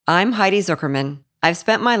I'm Heidi Zuckerman. I've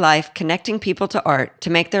spent my life connecting people to art to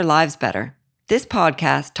make their lives better. This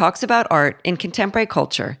podcast talks about art in contemporary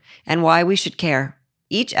culture and why we should care.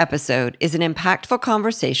 Each episode is an impactful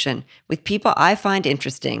conversation with people I find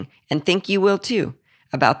interesting and think you will too,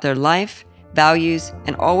 about their life, values,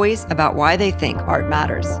 and always about why they think art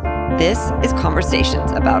matters. This is Conversations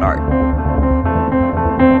About Art.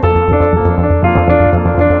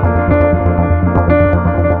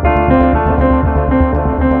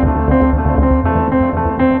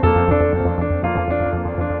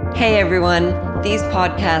 Hey everyone, these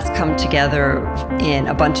podcasts come together in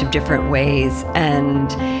a bunch of different ways,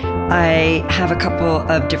 and I have a couple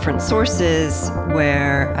of different sources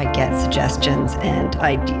where I get suggestions and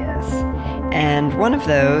ideas. And one of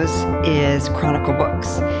those is Chronicle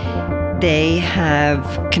Books. They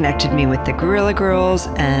have connected me with the Guerrilla Girls,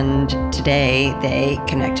 and today they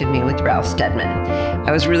connected me with Ralph Steadman.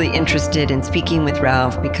 I was really interested in speaking with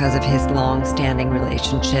Ralph because of his long-standing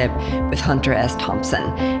relationship with Hunter S.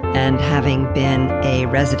 Thompson. And having been a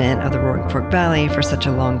resident of the Roaring Fork Valley for such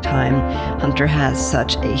a long time, Hunter has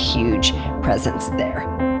such a huge presence there.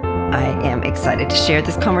 I am excited to share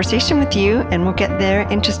this conversation with you, and we'll get there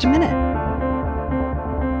in just a minute.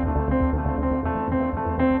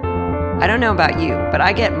 I don't know about you, but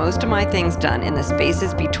I get most of my things done in the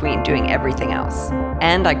spaces between doing everything else.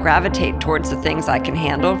 And I gravitate towards the things I can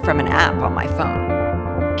handle from an app on my phone.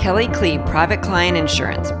 Kelly Klee Private Client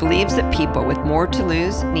Insurance believes that people with more to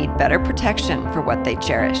lose need better protection for what they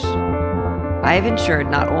cherish. I have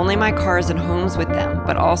insured not only my cars and homes with them,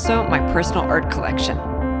 but also my personal art collection.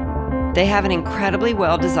 They have an incredibly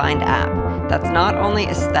well-designed app that's not only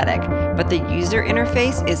aesthetic, but the user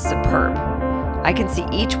interface is superb. I can see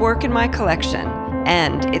each work in my collection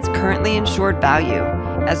and its currently insured value,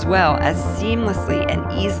 as well as seamlessly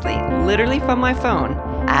and easily, literally from my phone,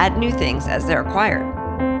 add new things as they're acquired.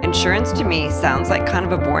 Insurance to me sounds like kind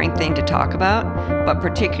of a boring thing to talk about, but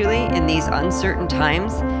particularly in these uncertain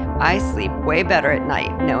times, I sleep way better at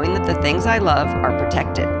night knowing that the things I love are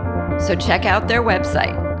protected. So check out their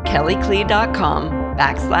website,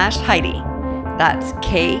 kellyklee.com/Heidi. That's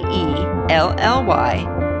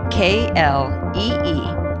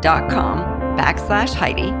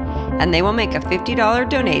KELLYKLEE.com/Heidi, and they will make a $50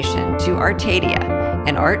 donation to Artadia,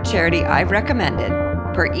 an art charity I've recommended,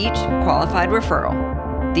 per each qualified referral.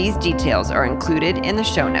 These details are included in the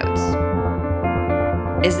show notes.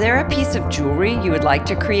 Is there a piece of jewelry you would like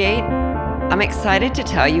to create? I'm excited to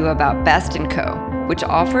tell you about Best & Co., which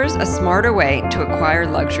offers a smarter way to acquire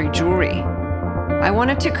luxury jewelry. I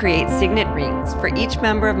wanted to create signet rings for each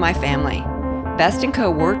member of my family. Best & Co.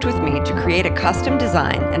 worked with me to create a custom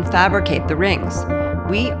design and fabricate the rings.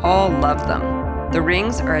 We all love them. The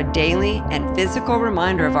rings are a daily and physical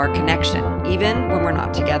reminder of our connection, even when we're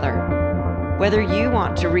not together. Whether you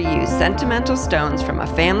want to reuse sentimental stones from a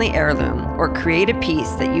family heirloom or create a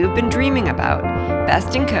piece that you've been dreaming about,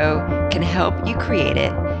 Best & Co. can help you create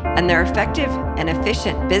it, and their effective and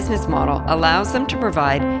efficient business model allows them to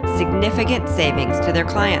provide significant savings to their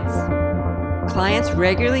clients. Clients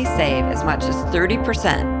regularly save as much as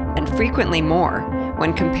 30% and frequently more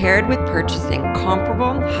when compared with purchasing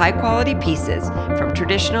comparable, high-quality pieces from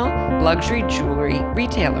traditional luxury jewelry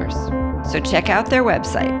retailers. So check out their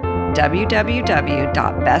website,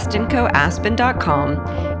 www.bestandcoaspen.com,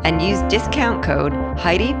 and use discount code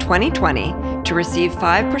Heidi2020 to receive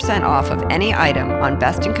 5% off of any item on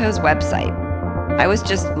Best & Co.'s website. I was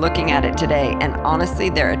just looking at it today, and honestly,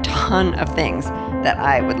 there are a ton of things that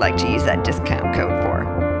I would like to use that discount code for.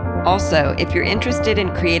 Also, if you're interested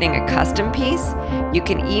in creating a custom piece, you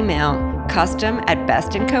can email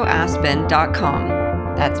custom@bestandcoaspen.com.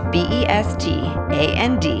 That's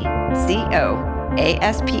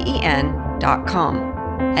BESTANDCOASPEN.com.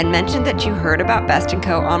 And mention that you heard about Best &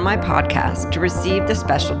 Co. on my podcast to receive the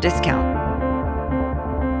special discount.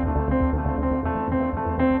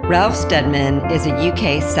 Ralph Steadman is a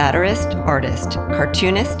UK satirist, artist,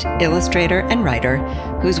 cartoonist, illustrator, and writer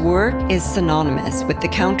whose work is synonymous with the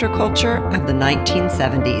counterculture of the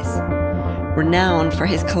 1970s. Renowned for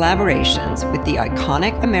his collaborations with the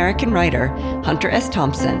iconic American writer Hunter S.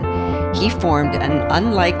 Thompson, he formed an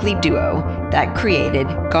unlikely duo that created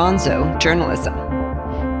gonzo journalism.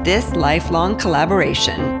 This lifelong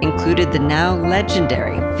collaboration included the now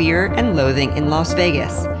legendary Fear and Loathing in Las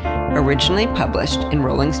Vegas, originally published in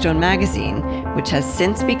Rolling Stone magazine, which has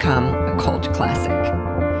since become a cult classic.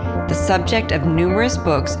 The subject of numerous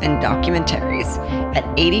books and documentaries, at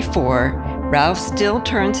 84, Ralph still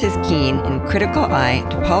turns his keen and critical eye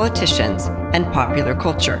to politicians and popular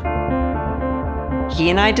culture. He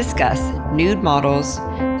and I discuss nude models,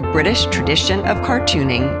 the British tradition of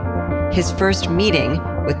cartooning, his first meeting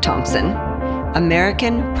with Thompson,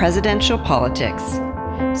 American Presidential Politics,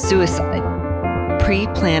 Suicide,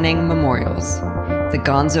 Pre-Planning Memorials, The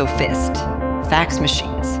Gonzo Fist, Fax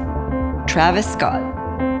Machines, Travis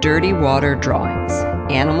Scott, Dirty Water Drawings,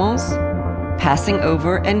 Animals, Passing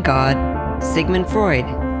Over and God, Sigmund Freud,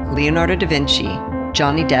 Leonardo da Vinci,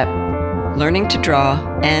 Johnny Depp, Learning to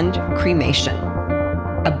Draw, and Cremation.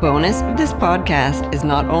 A bonus of this podcast is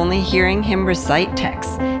not only hearing him recite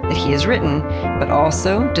texts that he has written, but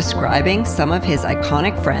also describing some of his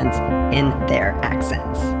iconic friends in their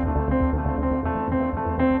accents.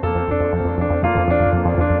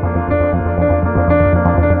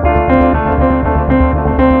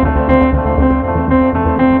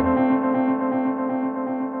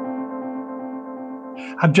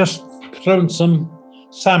 I've just thrown some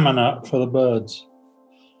salmon out for the birds.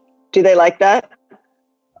 Do they like that?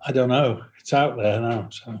 I don't know. It's out there now,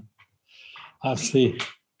 so I'll see.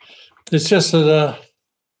 It's just that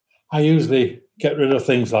I usually get rid of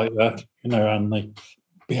things like that, and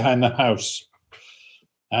behind the house.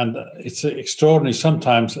 And it's extraordinary.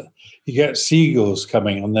 Sometimes you get seagulls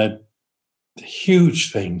coming, and they're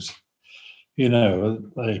huge things. They're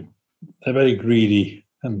very greedy,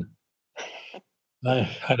 and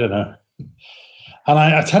I don't know. And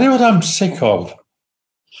I tell you what I'm sick of.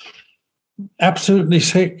 Absolutely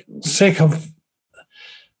sick of.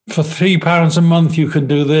 For £3 a month you can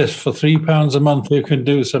do this. For £3 a month you can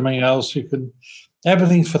do something else.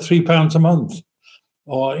 Everything's for £3 a month,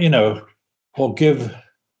 or give.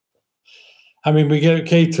 I mean, we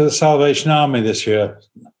gave to the Salvation Army this year,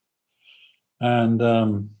 and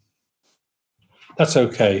that's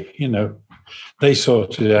okay. They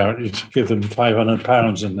sorted it out. You give them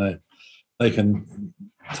 £500, and they can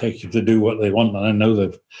take you to do what they want. And I know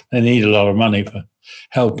that they need a lot of money for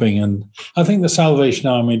helping. And I think the Salvation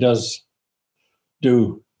Army does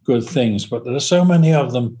do good things, but there are so many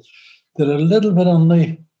of them that are a little bit on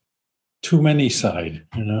the too many side,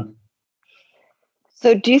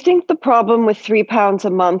 So do you think the problem with £3 a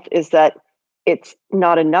month is that it's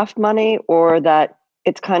not enough money, or that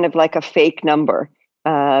it's kind of like a fake number?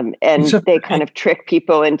 And they kind of trick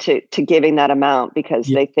people into giving that amount because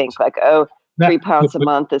they think like, oh, £3 a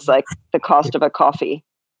month is like the cost of a coffee.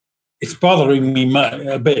 It's bothering me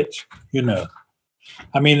a bit,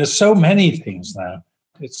 I mean, there's so many things now.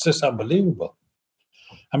 It's just unbelievable.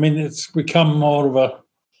 I mean, it's become more of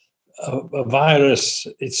a virus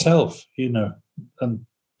itself, than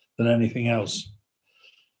anything else.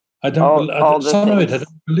 Some of it I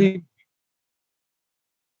don't believe.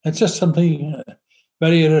 It's just something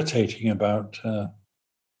very irritating about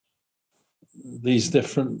these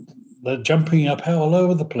different. They're jumping up all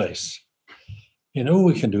over the place.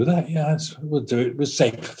 We can do that. Yes, we'll do it. We'll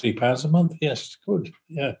save for £3 a month. Yes, good.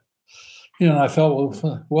 Yeah. And I thought, well,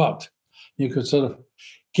 for what? You could sort of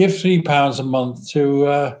give £3 a month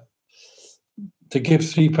to give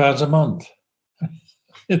 £3 a month.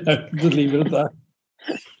 To leave it at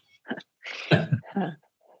that.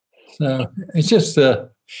 So it's just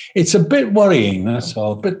it's a bit worrying. That's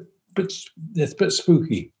all. But it's a bit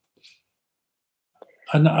spooky.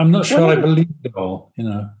 And I'm not sure I believe it all.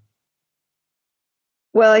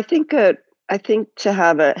 Well, I think to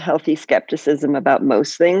have a healthy skepticism about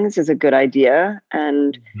most things is a good idea,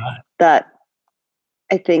 and that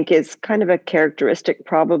I think is kind of a characteristic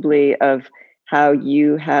probably of how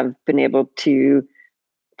you have been able to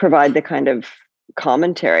provide the kind of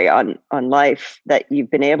commentary on life that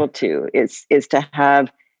you've been able to is to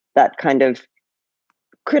have that kind of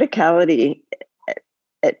criticality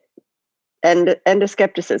and a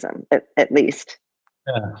skepticism at least.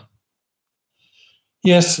 Yeah.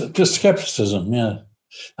 Yes, just skepticism. Yeah,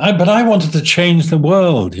 but I wanted to change the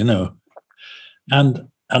world, and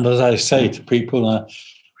as I say to people,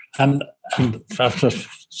 and after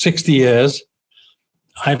 60 years,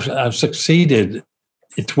 I've succeeded.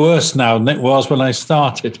 It's worse now than it was when I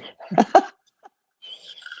started.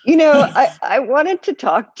 I wanted to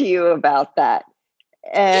talk to you about that.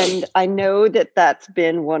 And I know that that's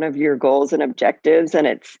been one of your goals and objectives, and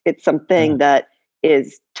it's something that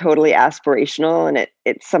is totally aspirational, and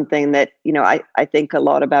it's something that I think a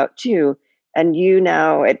lot about too. And you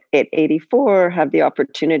now at 84 have the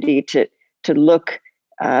opportunity to look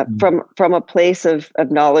from a place of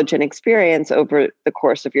knowledge and experience over the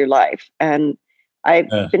course of your life. And I've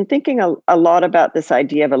been thinking a lot about this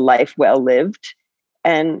idea of a life well lived,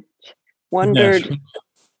 and wondered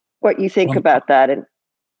what you think about that. And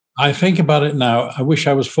I think about it now. I wish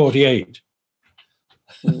I was 48.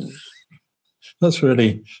 That's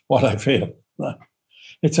really what I feel.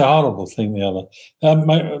 It's a horrible thing, the other.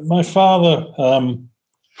 My father,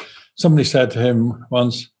 somebody said to him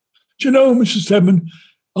once, "Do you know, Mr. Stedman,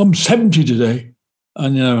 I'm 70 today.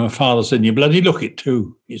 And, my father said, you bloody look it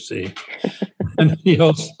too, you see. And he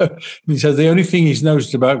said the only thing he's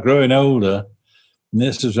noticed about growing older, and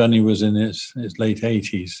this was when he was in his late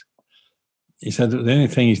 80s, he said that the only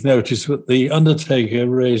thing he's noticed was the undertaker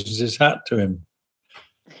raises his hat to him.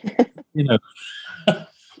 And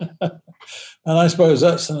I suppose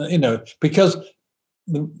that's, because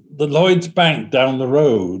the Lloyd's Bank down the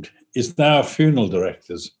road is now funeral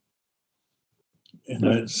directors.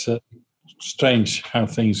 It's strange how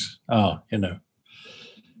things are,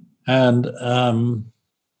 And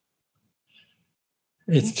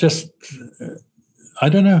it's just, I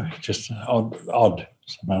don't know, just odd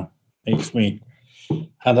somehow. Makes me,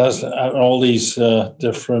 and as all these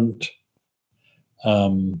different, there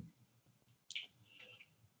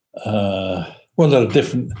are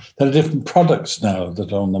different products now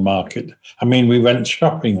that are on the market. I mean, we went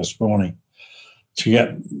shopping this morning to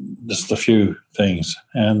get just a few things,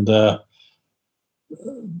 and there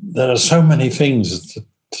are so many things to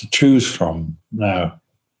choose from now.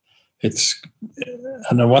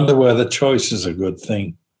 And I wonder whether choice is a good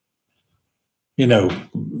thing.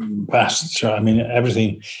 Vast. I mean,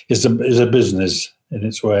 everything is a business in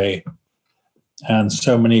its way, and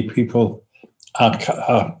so many people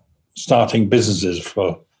are starting businesses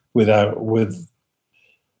with a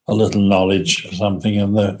little knowledge or something,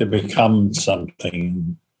 and they become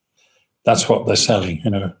something. That's what they're selling,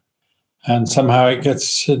 and somehow it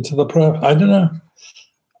gets into the pro. I don't know.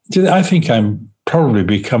 I think I'm probably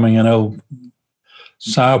becoming an old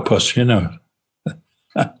sourpuss,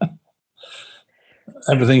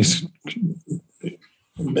 Everything's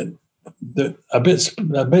a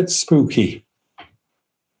bit spooky,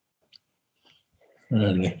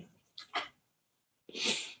 really.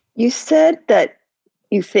 You said that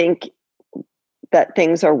you think that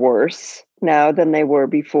things are worse now than they were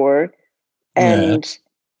before, and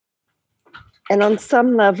on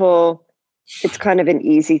some level, it's kind of an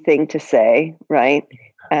easy thing to say, right?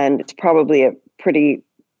 And it's probably a pretty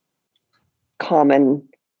common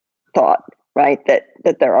thought, right? That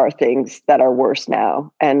there are things that are worse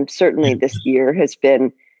now. And certainly this year has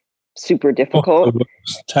been super difficult.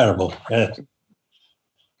 It's terrible.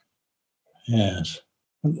 Yes.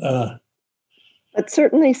 But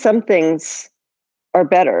certainly some things are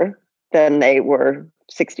better than they were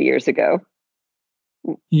 60 years ago.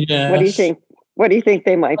 Yes. What do you think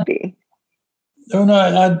they might be? Oh,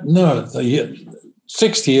 no.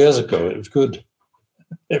 60 years ago, it was good.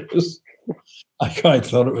 I quite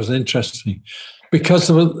thought it was interesting because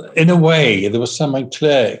in a way, there was something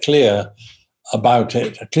clear about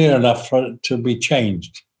it, clear enough for it to be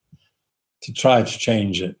changed, to try to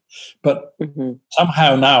change it. But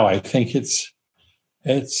somehow now I think it's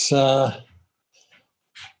there are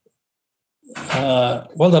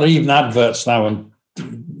even adverts now on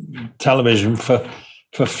television for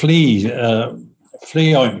flea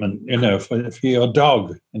ointment, for your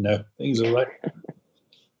dog, things like that.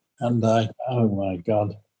 And oh my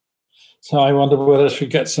God. So I wonder whether I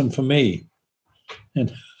should get some for me.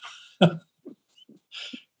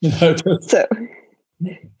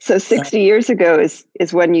 So 60 years ago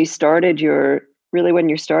is when you started your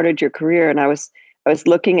career. And I was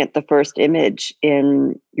looking at the first image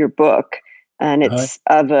in your book, and it's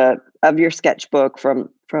of your sketchbook from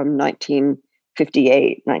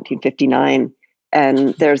 1958, 1959.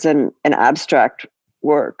 And there's an abstract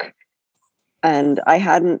work. And I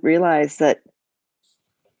hadn't realized that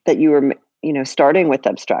you were, starting with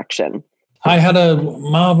abstraction. I had a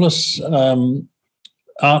marvelous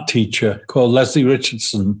art teacher called Leslie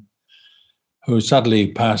Richardson, who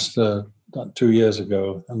sadly passed 2 years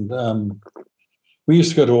ago. And we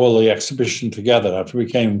used to go to all the exhibition together after we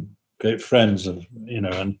became great friends, and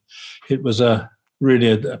it was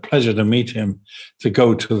really a pleasure to meet him, to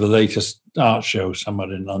go to the latest art show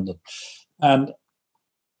somewhere in London. And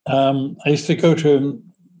I used to go to him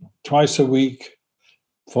twice a week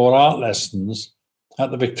for art lessons at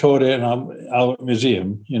the Victoria and Albert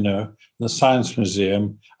Museum, the Science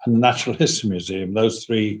Museum and the Natural History Museum, those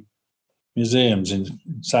three museums in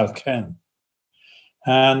South Kent.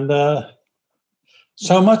 And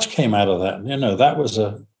so much came out of that. That was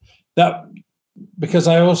because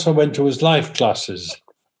I also went to his life classes,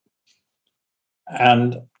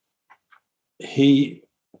 and he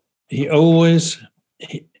didn't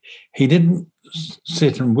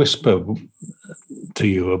sit and whisper to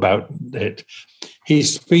you about it. He'd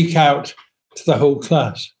speak out to the whole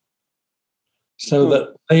class so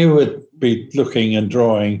that they would be looking and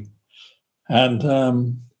drawing, and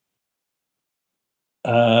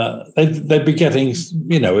they'd be getting,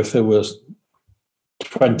 if there was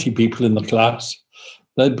 20 people in the class,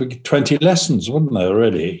 there'd be 20 lessons, wouldn't there,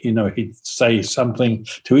 already? He'd say something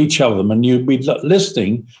to each of them and you'd be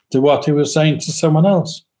listening to what he was saying to someone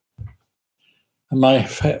else. And my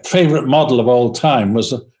favorite model of all time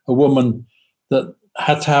was a woman that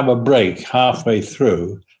had to have a break halfway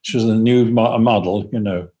through. She was a new model, and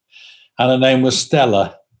her name was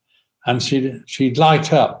Stella. And she'd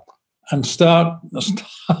light up and start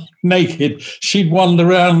naked. She'd wander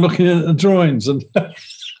around looking at the drawings, and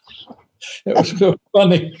it was so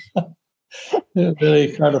funny.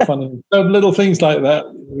 Really kind of funny. So little things like that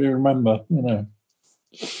we remember,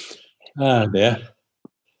 Oh dear.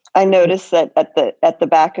 I noticed that at the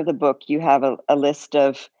back of the book you have a list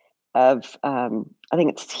of I think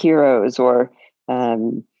it's heroes or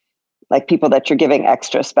like people that you're giving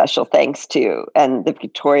extra special thanks to, and the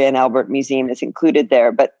Victoria and Albert Museum is included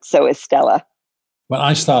there, but so is Stella. When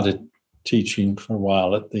I started teaching for a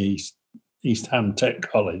while at the East Ham Tech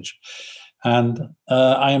College, and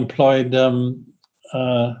I employed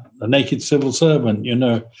a naked civil servant,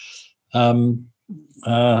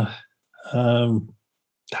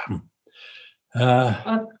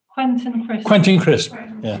 Quentin Crisp. Quentin Crisp,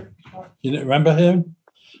 yeah. You remember him?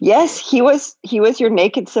 Yes, he was your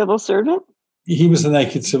naked civil servant. He was the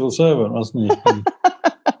naked civil servant, wasn't he?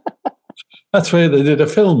 That's where they did a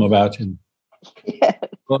film about him. Yeah.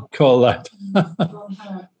 What call that?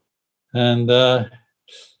 And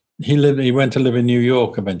he went to live in New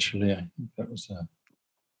York eventually. I think that was.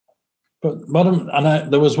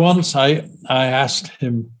 There was once I asked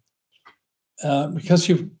him, because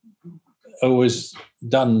you've always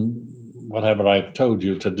done whatever I've told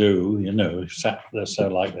you to do, you sat there so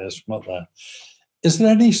like this, what that. Is there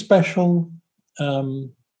any special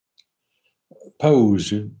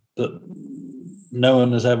pose that no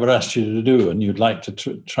one has ever asked you to do and you'd like to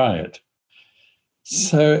try it?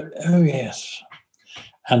 So, oh yes.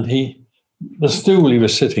 And the stool he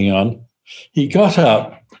was sitting on, he got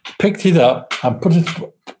up, picked it up and put it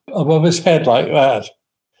above his head like that.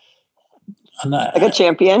 And like a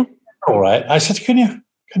champion? All right. I said, can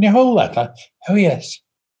you hold that? Oh, yes.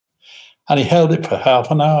 And he held it for half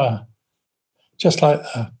an hour, just like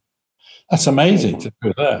that. That's amazing to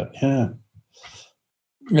do that, yeah.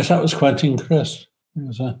 Yes, that was Quentin Crisp.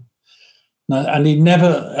 And he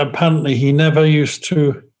never used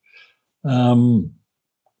to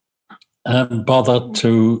bother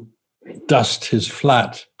to dust his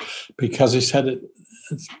flat because he said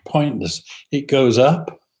it's pointless. It goes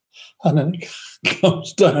up and then it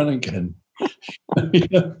comes down again.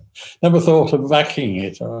 Never thought of vacuuming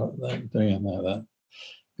it or doing it like that.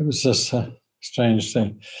 It was just a strange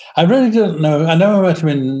thing. I really don't know. I know I met him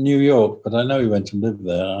in New York, but I know he went to live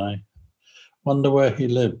there. I wonder where he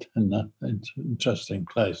lived in that interesting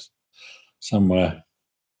place somewhere.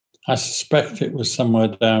 I suspect it was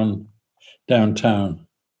somewhere downtown.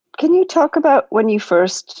 Can you talk about your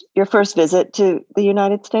first visit to the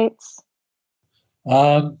United States?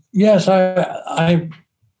 Yes,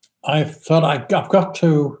 I thought I've got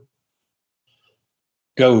to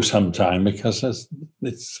go sometime because it's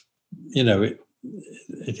it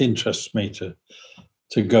interests me to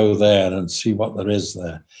go there and see what there is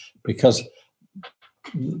there, because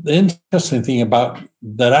the interesting thing about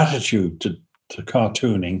their attitude to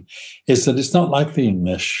cartooning is that it's not like the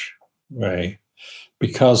English way,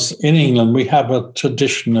 because in England we have a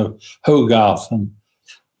tradition of Hogarth and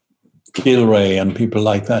Gilray and people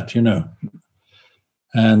like that,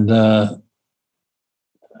 and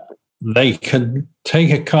they can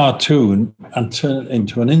take a cartoon and turn it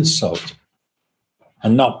into an insult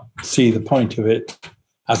and not see the point of it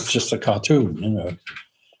as just a cartoon,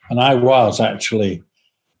 And I was actually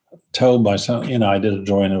told by some, I did a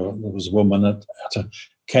drawing of there was a woman at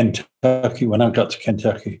Kentucky. When I got to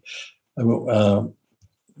Kentucky, I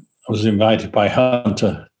was invited by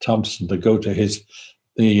Hunter Thompson to go to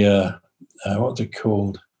what's it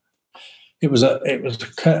called? It was a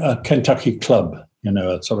Kentucky club,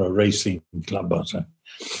 a sort of racing club or so.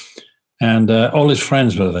 And all his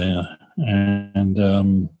friends were there.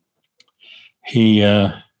 And he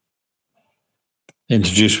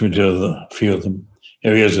introduced me to a few of them.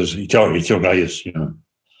 Here he is, he told guys,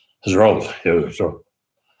 as Rolf, so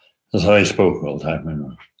that's how he spoke all the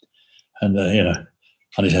time, And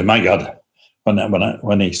and he said, "My God,"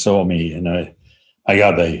 when he saw me, "My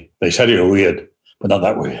God, they said you were weird, but not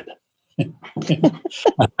that weird.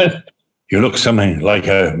 You look something like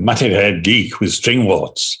a matted-haired geek with string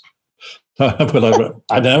warts." But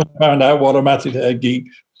I never found out what a matted-haired geek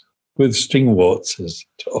with string warts is.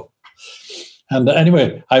 And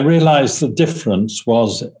anyway, I realized the difference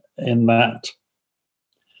was in that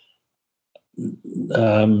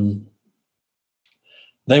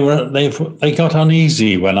they got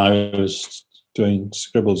uneasy when I was doing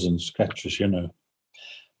scribbles and sketches,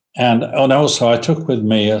 And also I took with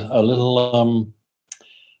me a little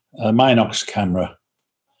Minox camera,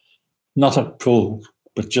 not a full,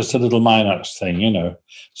 but just a little Minox thing,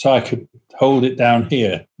 so I could hold it down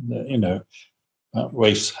here, at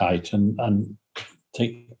waist height and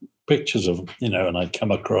take pictures of, and I'd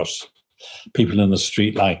come across people in the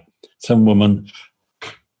street, like some woman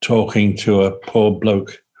talking to a poor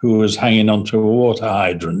bloke who was hanging onto a water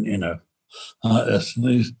hydrant, like this.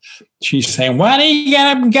 And she's saying, "Why don't you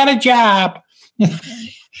get up and get a job? You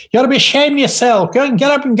got to be ashamed of yourself. Go and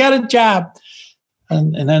get up and get a job."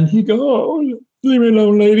 And then he'd go, "Oh, leave me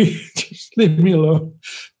alone, lady. Just leave me alone."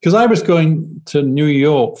 Because I was going to New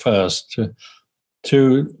York first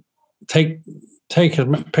to take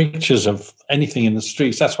pictures of anything in the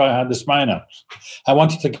streets. That's why I had this Minox. I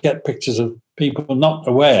wanted to get pictures of people not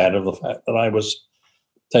aware of the fact that I was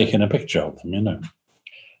taking a picture of them,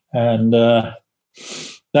 And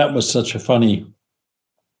that was such a funny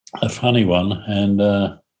one. And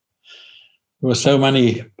there were so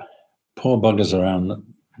many poor buggers around that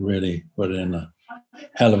really were in a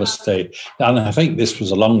hell of a state. And I think this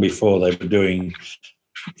was long before they were doing,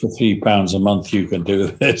 for £3 a month, you can do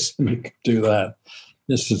this and you can do that.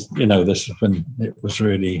 This is when it was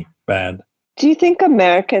really bad. Do you think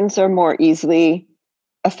Americans are more easily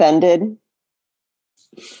offended?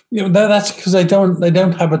 That's because they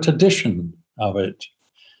don't have a tradition of that,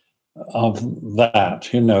 that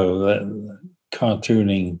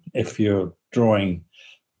cartooning. If you're drawing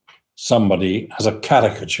somebody as a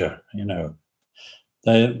caricature,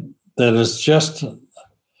 there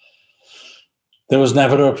was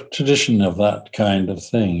never a tradition of that kind of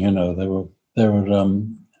thing. They were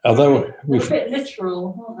although we're a bit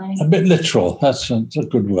literal, aren't they? A bit literal. That's a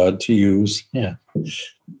good word to use. Yeah,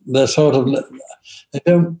 they're sort of, they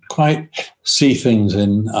don't quite see things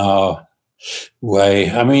in our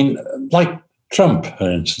way. I mean, like Trump,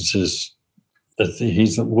 for instance,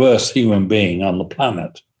 he's the worst human being on the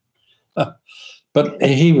planet. But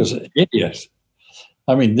he was an idiot.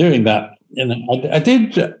 I mean, doing that, I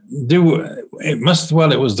did do it.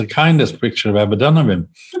 It was the kindest picture I've ever done of him.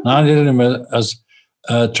 And I did him as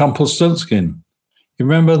Rumpelstiltskin. You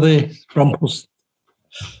remember the Rumpelstiltskin?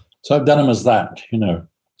 So I've done him as that,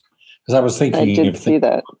 because I was thinking. I did see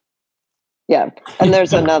that. Yeah, and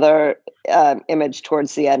there's another image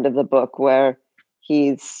towards the end of the book where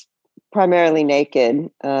he's primarily naked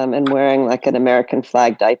and wearing like an American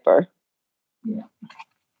flag diaper. Yeah.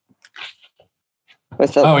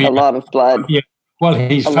 With a lot of blood. Yeah. Well,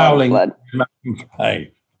 he's fouling American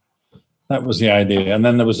flag. That was the idea. And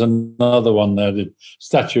then there was another one there, the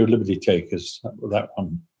Statue of Liberty Takers, that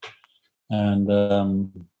one.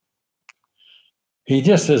 And he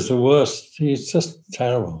just is the worst. He's just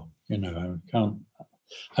terrible. I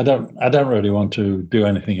don't really want to do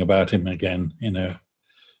anything about him again.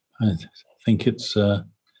 I think it's a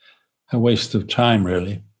waste of time,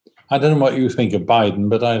 really. I don't know what you think of Biden,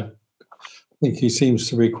 but I think he seems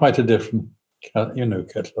to be quite a different, kettle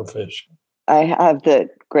of fish. I have the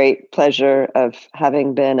great pleasure of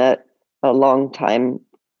having been a longtime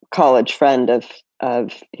college friend of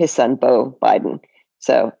his son, Beau Biden.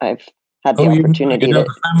 So I've had the opportunity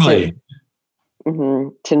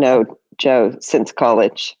to know Joe since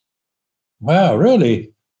college. Wow,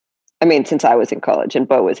 really? I mean, since I was in college and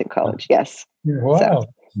Beau was in college, yes. Wow, so,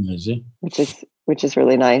 amazing. Which is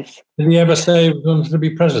really nice. Did he ever say he wanted to be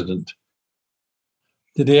president?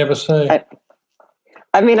 Did he ever say?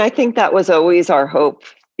 I mean, I think that was always our hope,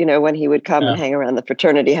 when he would come and hang around the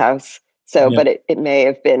fraternity house. So, but it may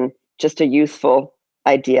have been just a youthful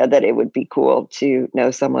idea that it would be cool to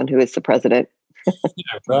know someone who is the president.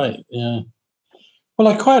 Yeah, right. Yeah. Well,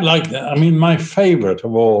 I quite like that. I mean, my favorite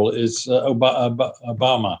of all is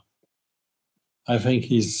Obama. I think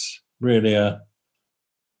he's really a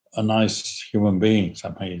nice human being.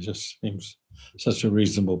 Somehow he just seems such a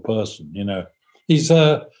reasonable person. He's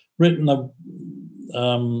written the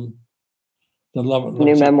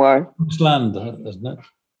new memoir, Land, isn't it?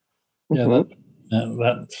 Yeah,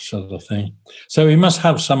 that sort of thing. So he must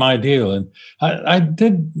have some ideal. And I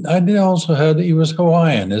did also hear that he was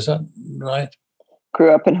Hawaiian. Is that right?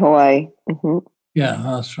 Grew up in Hawaii. Mm-hmm. Yeah,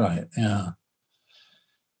 that's right. Yeah,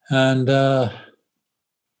 and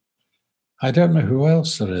I don't know who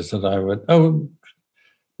else there is that I would. Oh,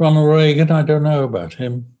 Ronald Reagan. I don't know about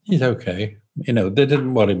him. He's okay. They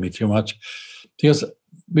didn't worry me too much because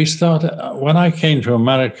we started when I came to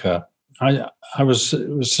America. I was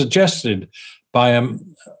suggested by a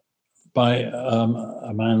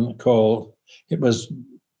man called, it was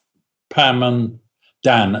Paman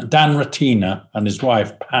Dan Ratina and his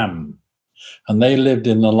wife Pam, and they lived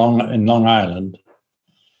in Long Island.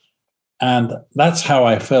 And that's how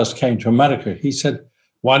I first came to America. He said,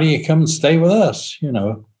 "Why don't you come and stay with us?"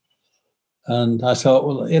 And I thought,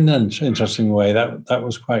 well, in an interesting way, that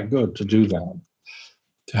was quite good to do that,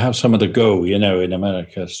 to have some of the go, in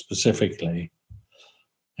America specifically.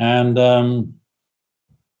 And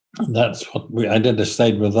that's what I did. I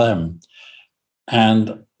stayed with them.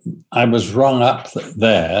 And I was rung up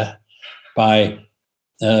there by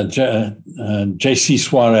J.C.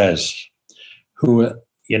 Suarez, who,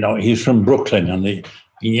 he's from Brooklyn, and he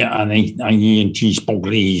spoke,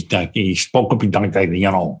 he spoke a bit like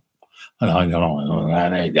that,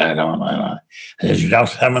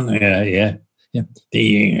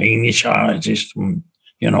 The English artist from,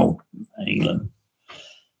 England.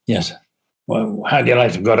 Yes. Well, how do you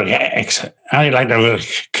like to go to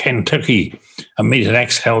Kentucky and meet an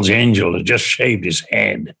ex-Hell's Angel who just shaved his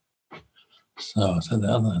head? So I said,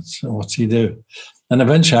 what's he do? And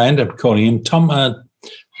eventually I ended up calling him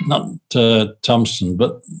not Thompson,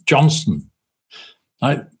 but Johnson.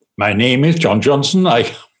 My name is John Johnson. I'm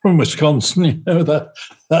from Wisconsin. I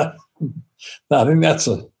think that's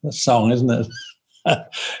a song, isn't it?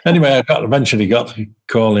 Anyway, I eventually got to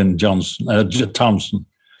call in Thompson.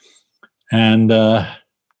 And I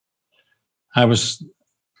was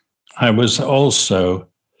also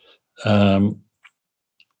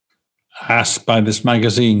asked by this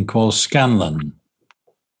magazine called Scanlan.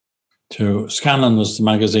 Scanlan was the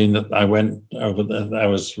magazine that I went over there. I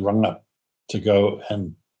was rung up to go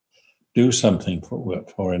and do something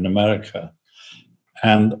for in America.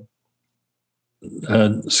 And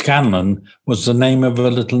Scanlan was the name of a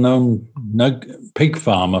little-known pig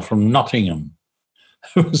farmer from Nottingham.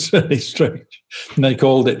 It was really strange. And they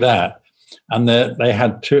called it that. And they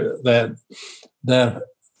had their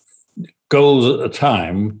goals at the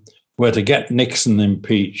time were to get Nixon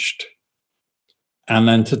impeached and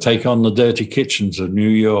then to take on the dirty kitchens of New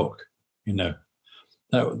York.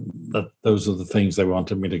 Those are the things they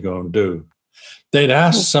wanted me to go and do. They'd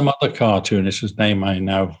asked some other cartoonist, whose name I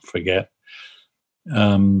now forget, he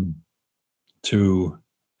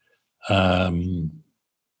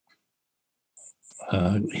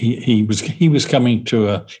was going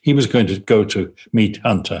to go to meet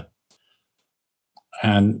Hunter,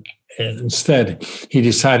 and instead he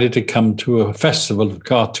decided to come to a festival of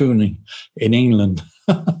cartooning in England.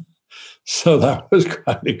 So that was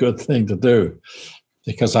quite a good thing to do,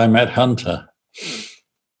 because I met Hunter.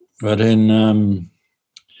 But it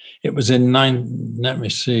was in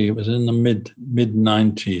the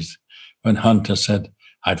mid-90s when Hunter said,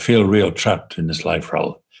 "I'd feel real trapped in this life,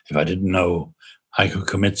 Raoul, if I didn't know I could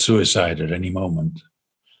commit suicide at any moment."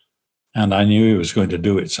 And I knew he was going to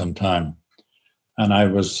do it sometime. And I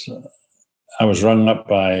was rung up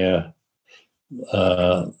by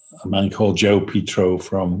a man called Joe Petro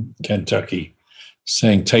from Kentucky,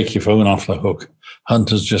 saying, "Take your phone off the hook.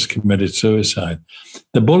 Hunter's just committed suicide."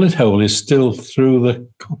 The bullet hole is still through the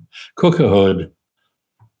cooker hood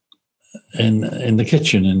in the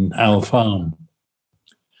kitchen in Owl Farm.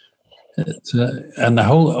 And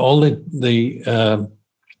all the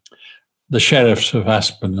sheriffs of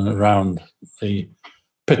Aspen and around, the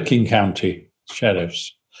Pitkin County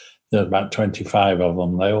sheriffs, there are about 25 of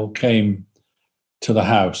them, they all came to the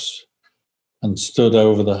house and stood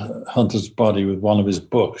over the Hunter's body with one of his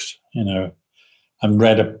books, and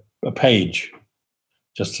read a page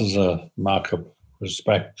just as a mark of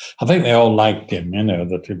respect. I think they all liked him,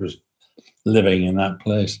 that he was living in that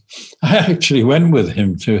place. I actually went with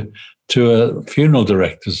him to a funeral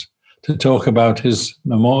director's to talk about his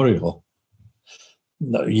memorial.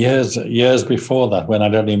 Years before that, when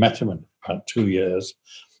I'd only met him in about 2 years,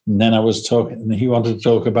 and then I was talking, and he wanted to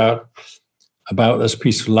talk about this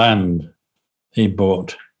piece of land he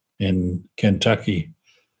bought in Kentucky,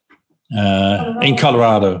 in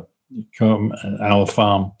Colorado, Owl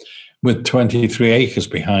Farm, with 23 acres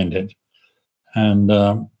behind it, and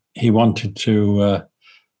he wanted to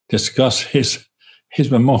discuss his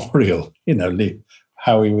memorial,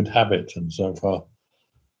 how he would have it and so forth.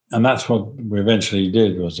 And that's what we eventually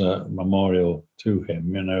did, was a memorial to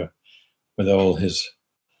him, with all his.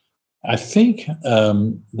 I think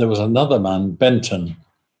there was another man, Benton.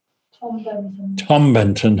 Tom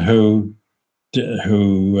Benton, who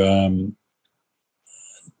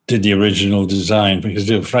did the original design, because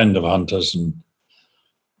he was a friend of Hunter's, and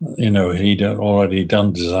he'd already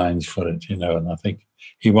done designs for it, and I think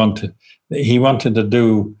he wanted to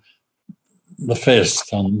do the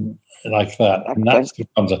fist on like that, and that's the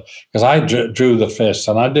Hunter, because I drew the fist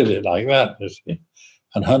and I did it like that,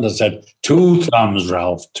 and Hunter said, 2 thumbs,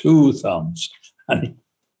 Ralph, 2 thumbs, And he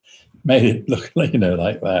made it look, like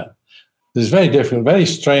that. It's very different, very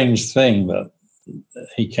strange thing that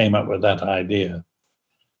he came up with that idea.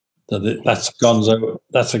 That's a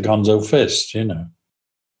Gonzo fist,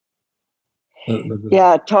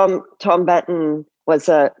 Yeah, Tom Benton was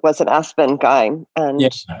an Aspen guy and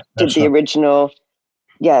did the original.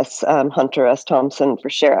 Yes, Hunter S. Thompson for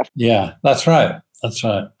sheriff. Yeah, that's right. That's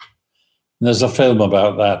right. And there's a film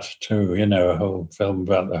about that too. A whole film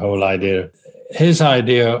about the whole idea. His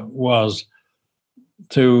idea was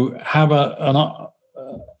to have a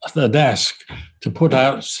desk to put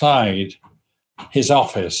outside his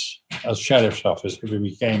office as sheriff's office if he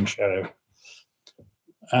became sheriff.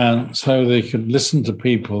 And so they could listen to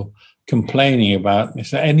people complaining about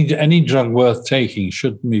any drug worth taking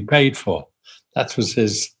shouldn't be paid for. That was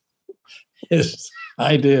his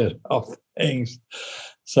idea of things.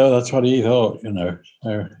 So that's what he thought, So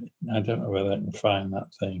I don't know whether I can find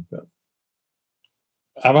that thing, but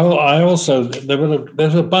I also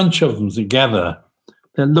there's a bunch of them together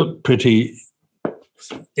that look pretty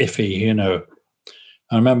iffy,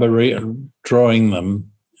 I remember drawing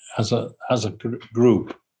them as a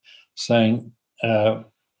group, saying, "Vote,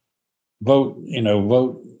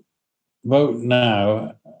 vote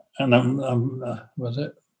now," and was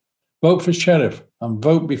it vote for sheriff and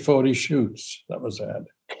vote before he shoots? That was it.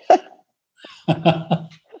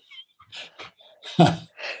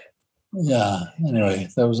 Yeah. Anyway,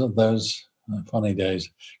 those funny days.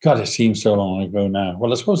 God, it seems so long ago now.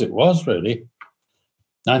 Well, I suppose it was really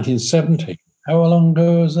 1970. How long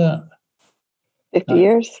ago was that? 50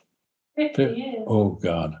 years. 50 years. Oh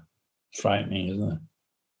God, it's frightening, isn't it?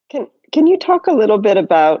 Can you talk a little bit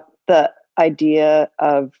about the idea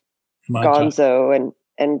of Gonzo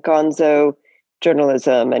and Gonzo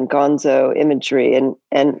journalism and Gonzo imagery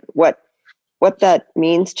and what that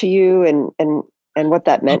means to you and what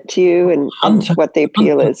that meant to you and what the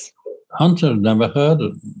appeal is? Hunter never heard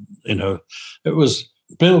of it was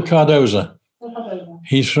Bill Cardoza.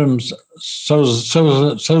 He's from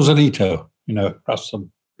Sausalito, across the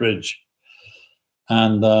bridge.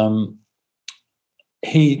 And the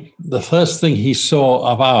first thing he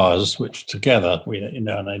saw of ours, which together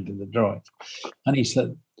and I did the drawings, and he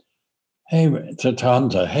said, "Hey," to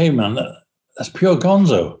Hunter, "Hey man, that's pure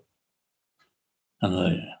Gonzo."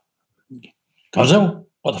 And Gonzo?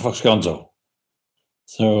 What the fuck's Gonzo?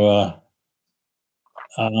 So,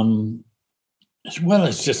 well,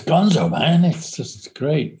 it's just Gonzo, man. It's just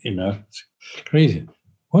great, It's crazy.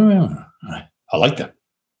 What do I mean? I like that.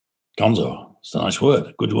 Gonzo. It's a nice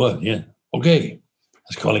word. Good word, yeah. Okay.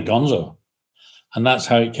 Let's call it Gonzo. And that's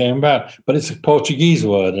how it came about. But it's a Portuguese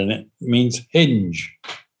word and it means hinge,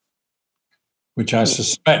 which I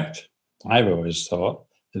suspect, I've always thought,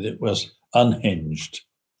 that it was unhinged.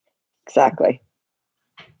 Exactly.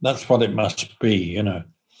 That's what it must be, And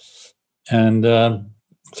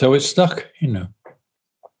so it stuck,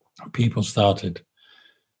 People started.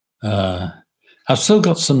 I've still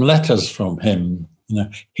got some letters from him.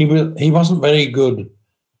 He wasn't very good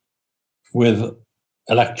with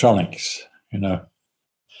electronics,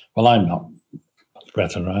 Well, I'm not much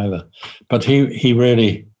better either. But he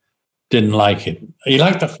really didn't like it. He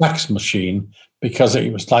liked the fax machine because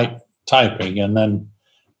it was like typing, and then,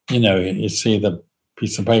 you see the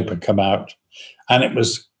piece of paper come out, and it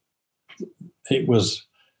was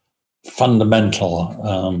fundamental,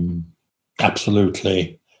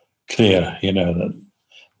 absolutely clear, that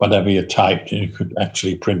whatever you typed, you could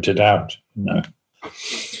actually print it out,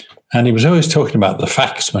 And he was always talking about the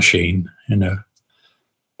fax machine,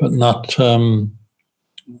 but not.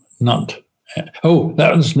 Oh,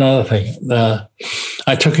 that was another thing.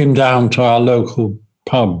 I took him down to our local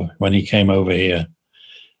pub when he came over here,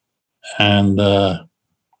 and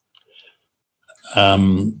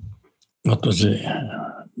what was it?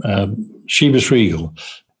 Chivas Regal.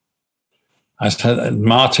 I said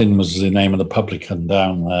Martin was the name of the publican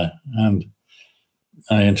down there, and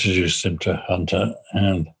I introduced him to Hunter,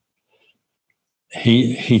 and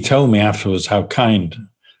he told me afterwards how kind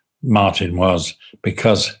Martin was,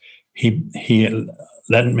 because he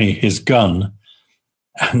lent me his gun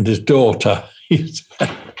and his daughter.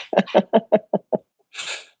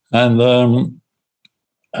 And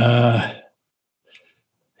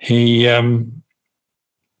he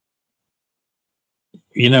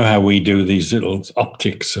you know how we do these little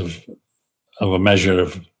optics of a measure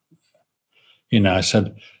of, I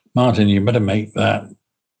said, "Martin, you better make that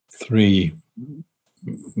 3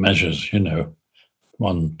 measures,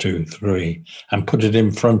 1, 2, 3, and put it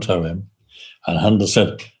in front of him." And Hunter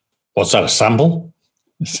said, "What's that, a sample?"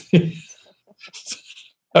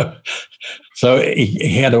 So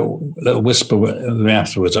he had a little whisper with me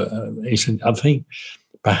afterwards. He said, "I think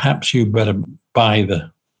perhaps you better buy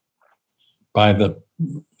the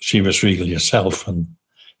Chivas Regal yourself and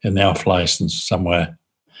in the off license somewhere,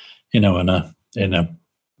 in a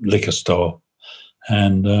liquor store,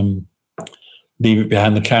 and leave it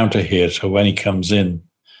behind the counter here. So when he comes in,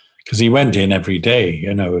 because he went in every day, he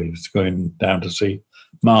was going down to see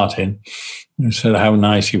Martin. He said how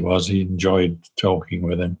nice he was. He enjoyed talking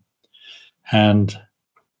with him, and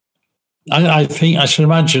I think I should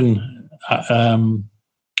imagine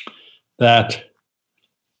that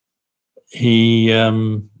he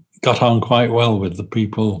got on quite well with the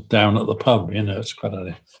people down at the pub. It's quite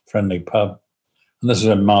a friendly pub. And this is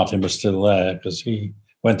when Martin was still there, because he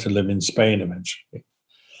went to live in Spain eventually.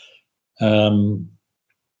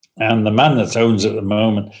 And the man that owns it at the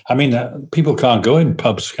moment, I mean, people can't go in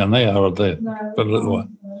pubs, can they? Or they for a little while?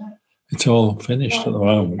 It's all finished at the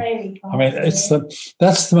moment. I mean, that's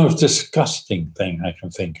the most disgusting thing I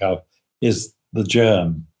can think of, is the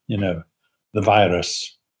germ, the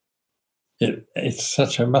virus. It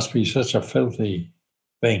must be such a filthy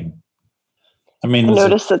thing. I mean, I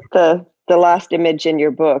notice that the last image in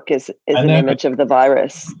your book is an image of the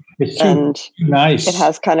virus, and nice. It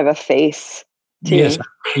has kind of a face too.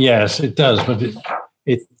 Yes, it does, but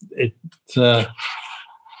it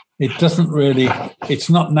doesn't really. It's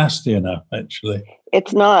not nasty enough, actually.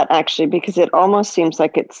 It's not actually, because it almost seems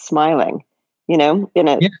like it's smiling, or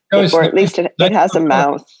at least it has a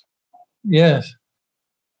mouth. Yes,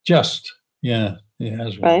 it has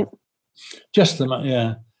one. Right. Just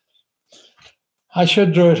yeah. I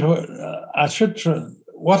should draw it.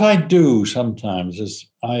 What I do sometimes is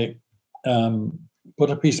I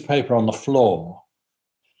put a piece of paper on the floor,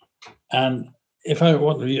 and if I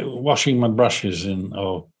want washing my brushes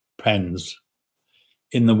or pens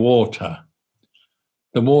in the water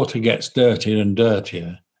gets dirtier and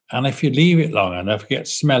dirtier, and if you leave it long enough, it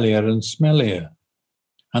gets smellier and smellier.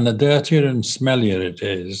 And the dirtier and smellier it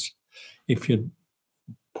is, if you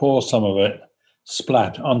pour some of it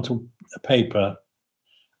splat onto a paper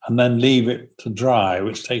and then leave it to dry,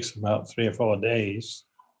 which takes about 3 or 4 days,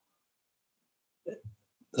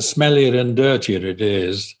 the smellier and dirtier it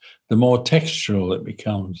is, the more textural it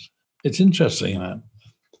becomes. It's interesting, that.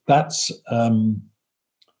 That's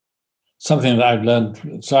something that I've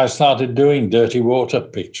learned. So I started doing dirty water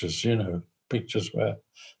pictures, pictures where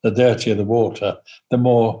the dirtier the water, the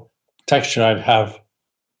more texture I'd have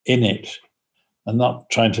in it, and not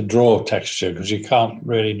trying to draw texture, because you can't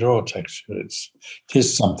really draw texture. It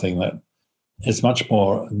is something that is much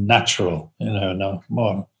more natural,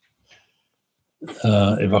 more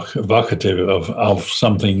evocative of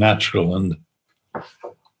something natural. And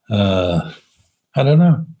I don't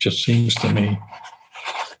know, just seems to me.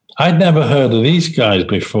 I'd never heard of these guys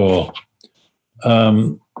before.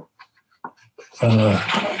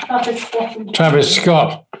 Travis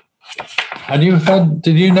Scott.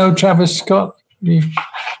 Did you know Travis Scott?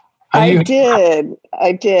 I did.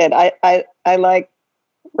 I like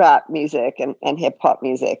rap music and hip hop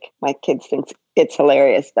music. My kids think it's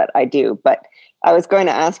hilarious that I do, but I was going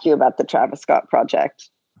to ask you about the Travis Scott project.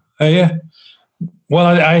 Yeah. Well,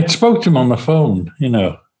 I spoke to him on the phone,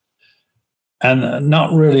 and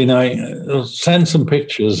not really knowing. I'll send some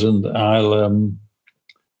pictures, and I'll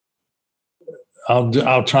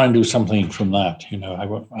try and do something from that.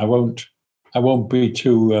 I won't be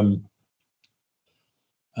too.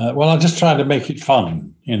 I'll just try to make it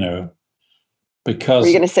fun, because. Were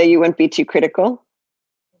you going to say you wouldn't be too critical?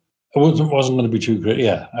 I wasn't going to be too critical.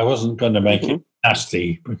 Yeah, I wasn't going to make it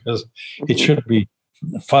nasty, because it should be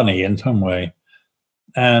funny in some way,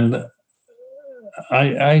 and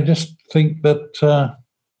I just think that.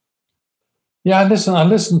 I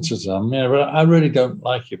listen to some, but I really don't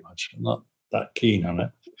like it much. I'm not that keen on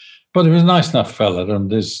it. But he was a nice enough fella,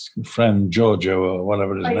 and his friend Giorgio, or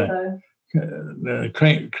whatever his name,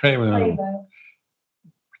 Kramer,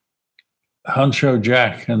 Huncho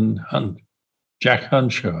Jack and Jack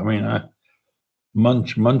Huncho. I mean,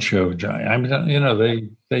 Muncho Jack. I mean,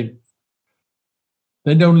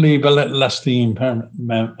 they don't leave a lasting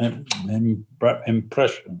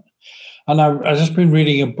impression. And I've just been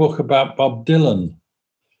reading a book about Bob Dylan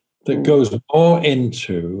that goes more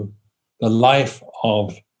into the life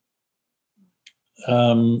of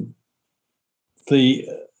the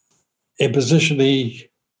imposition, the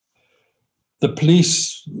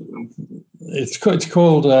police. It's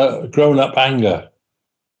called Grown Up Anger,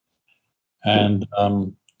 and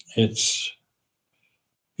it's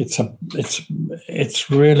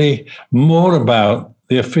really more about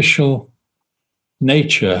the official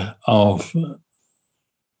nature of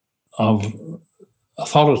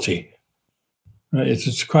authority.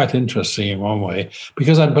 It's quite interesting in one way,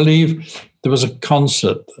 because I believe there was a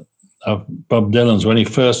concert of Bob Dylan's when he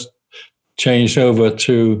first changed over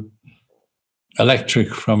to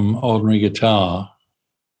electric from ordinary guitar,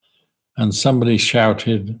 and somebody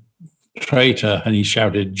shouted "traitor" and he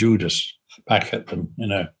shouted Judas back at them,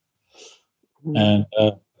 and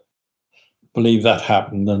believe that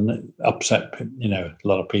happened and it upset, a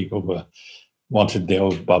lot of people wanted the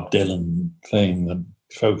old Bob Dylan thing, the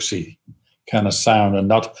folksy kind of sound and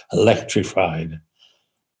not electrified.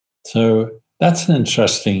 So that's an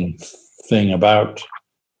interesting thing about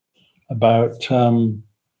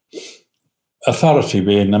authority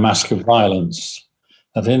being the mask of violence.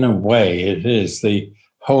 That in a way it is the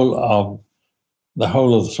whole of the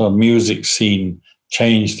sort of music scene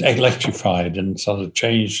changed, electrified, and sort of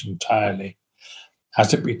changed entirely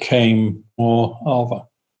as it became more of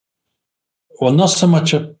not so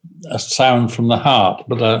much a sound from the heart,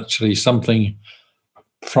 but actually something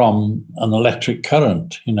from an electric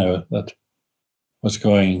current, that was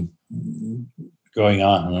going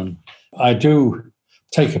on. And I do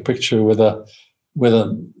take a picture with a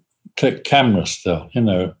click camera still,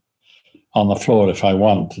 on the floor if I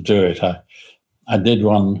want to do it. I did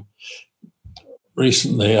one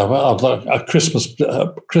recently of a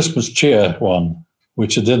Christmas cheer one,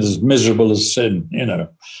 which I did as miserable as sin,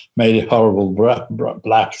 made it horrible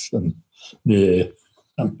blacks and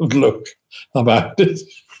look about it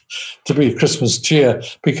to be Christmas cheer,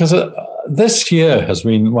 because this year has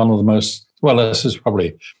been one of the most, this has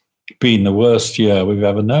probably been the worst year we've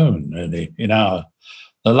ever known, really.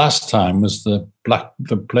 The last time was the plague,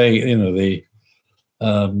 the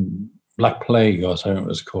Black Plague, or so it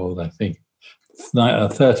was called, I think,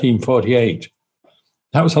 1348.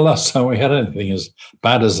 That was the last time we had anything as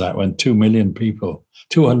bad as that, when 200 million people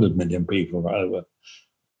were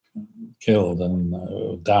killed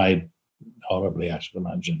and died horribly, I should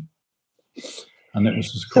imagine. And it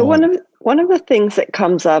was so one of the things that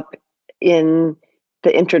comes up in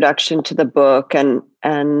the introduction to the book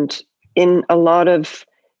and in a lot of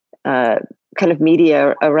kind of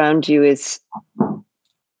media around you is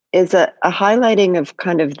a highlighting of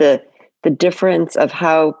kind of the difference of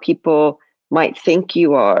how people might think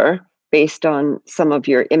you are based on some of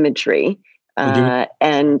your imagery,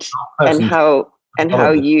 and how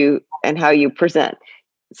you present.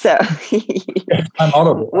 So I'm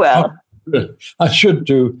horrible. Well, I should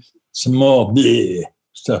do some more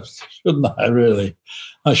stuff, shouldn't I? Really,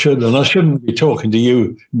 I should, and I shouldn't be talking to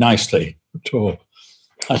you nicely at all.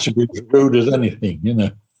 I should be as rude as anything,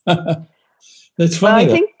 It's funny.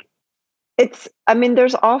 Well, I think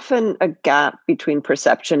there's often a gap between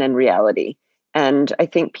perception and reality. And I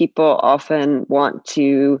think people often want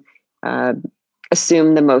to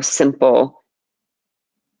assume the most simple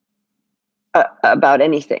about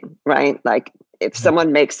anything, right? Like if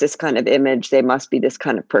someone makes this kind of image, they must be this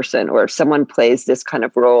kind of person. Or if someone plays this kind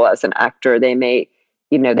of role as an actor, they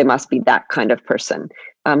must be that kind of person.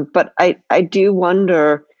 But I do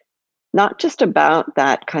wonder, not just about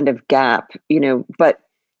that kind of gap, but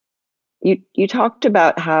you talked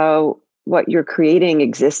about how what you're creating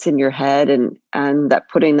exists in your head, and that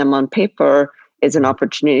putting them on paper is an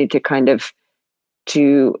opportunity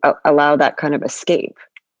to allow that kind of escape.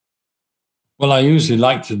 Well, I usually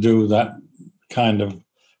like to do that kind of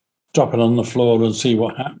drop it on the floor and see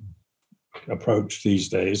what happens approach these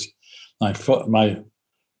days. My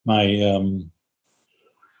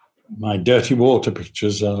dirty water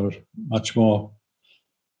pictures are much more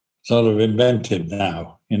sort of inventive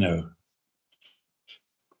now,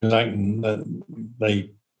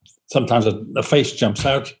 sometimes a face jumps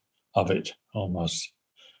out of it almost,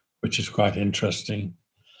 which is quite interesting.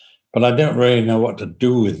 But I don't really know what to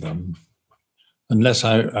do with them unless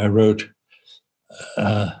I wrote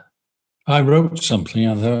something.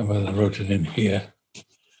 I don't know whether I wrote it in here.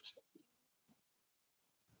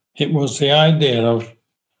 It was the idea of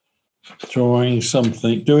doing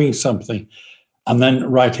something, and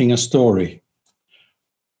then writing a story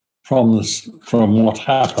from what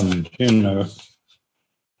happened,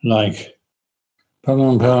 like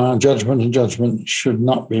judgment and judgment should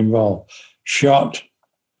not be involved. Shot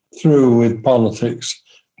through with politics,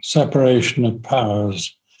 separation of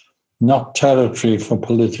powers, not territory for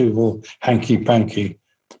political hanky-panky,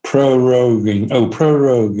 proroguing,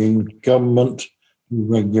 government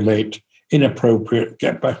regulate, inappropriate,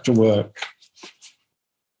 get back to work.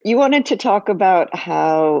 You wanted to talk about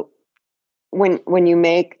how when you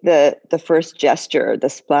make the first gesture, the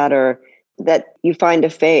splatter, that you find a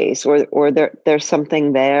face or there's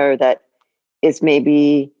something there that is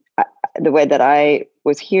maybe the way that I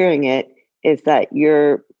was hearing it is that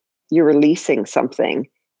you're you're releasing something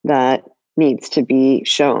that needs to be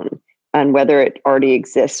shown, and whether it already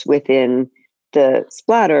exists within the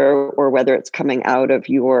splatter or whether it's coming out of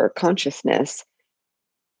your consciousness,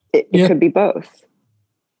 it could be both.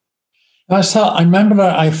 I remember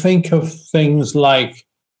I think of things like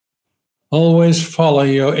always follow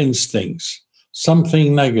your instincts.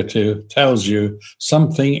 Something negative tells you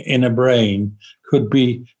something in a brain, could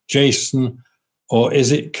be Jason, or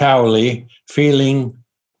is it Cowley, feeling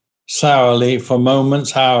sourly for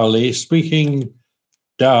moments hourly, speaking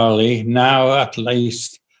dourly, now at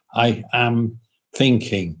least I am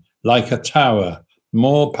thinking, like a tower,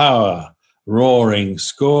 more power, roaring,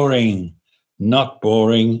 scoring, not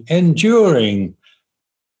boring, enduring,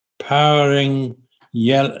 powering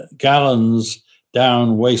gallons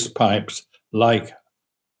down waste pipes like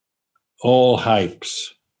all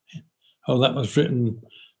hypes. Oh, that was written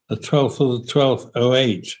the 12th of the 12th,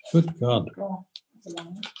 08. Good God.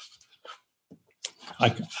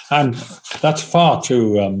 That's far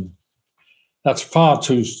too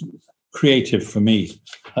creative for me.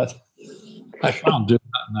 I can't do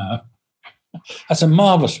that now. That's a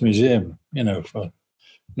marvelous museum, for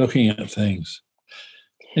looking at things.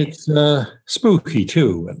 It's spooky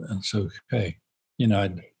too, and it's okay.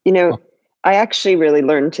 I actually really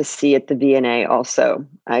learned to see at the V&A also.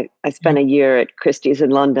 I spent a year at Christie's in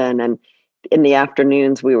London, and in the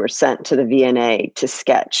afternoons we were sent to the V&A to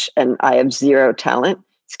sketch, and I have zero talent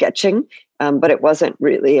sketching, but it wasn't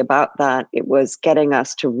really about that. It was getting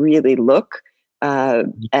us to really look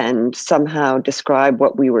and somehow describe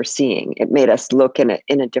what we were seeing. It made us look in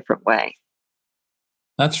a different way.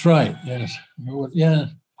 That's right. Yes. Yeah.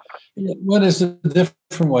 What is a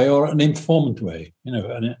different way or an informant way?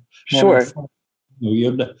 Sure.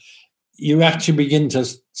 You actually begin to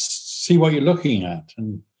see what you're looking at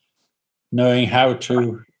and knowing how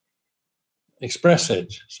to express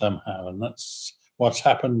it somehow. And that's what's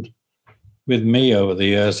happened with me over the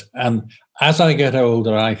years. And as I get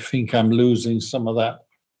older, I think I'm losing some of that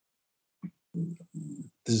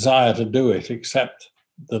desire to do it, except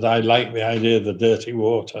that I like the idea of the dirty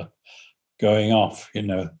water going off,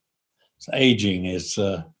 So aging is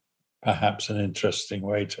perhaps an interesting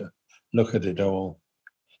way to look at it all.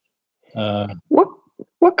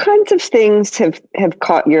 What kinds of things have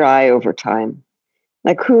caught your eye over time?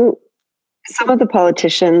 Like some of the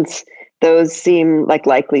politicians, those seem like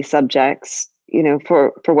likely subjects,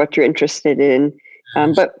 for what you're interested in.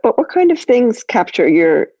 But what kind of things capture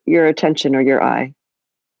your attention or your eye?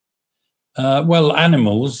 Well,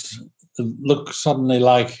 animals look suddenly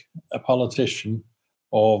like a politician,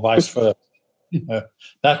 or vice versa.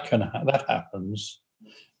 That happens,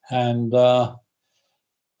 and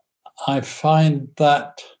I find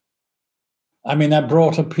that. I mean, I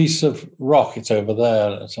brought a piece of rock. It's over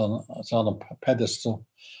there. It's on a pedestal.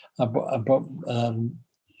 I brought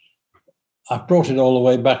it all the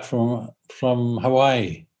way back from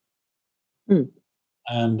Hawaii,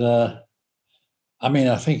 and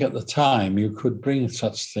I think at the time you could bring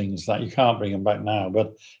such things that you can't bring them back now.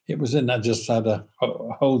 But it was in. I just had a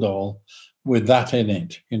hold all with that in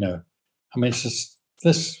it. It's just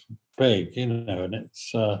this big, and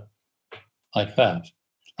it's like that,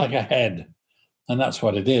 like a head. And that's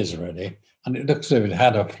what it is, really. And it looks as if it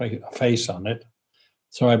had a face on it.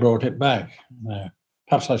 So I brought it back.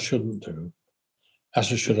 Perhaps I shouldn't do.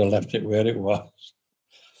 Perhaps I should have left it where it was.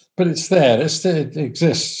 But it's there. It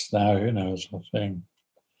exists now, sort of thing.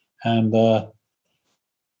 And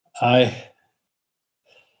I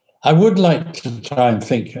would like to try and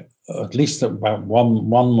think at least about one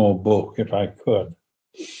more book, if I could.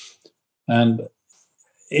 And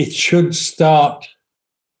it should start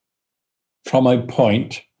from a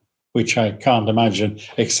point which I can't imagine,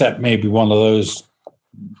 except maybe one of those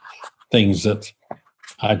things that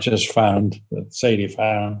I just found, that Sadie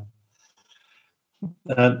found.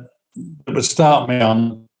 It would start me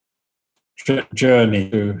on journey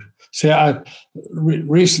to see.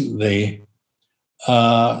 Recently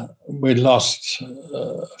we lost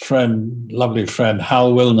a friend, lovely friend,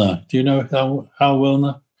 Hal Wilner. Do you know Hal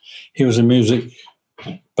Wilner? He was a music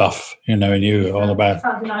buff, he knew all about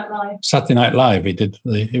Saturday Night Live. Saturday Night Live.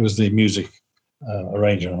 He was the music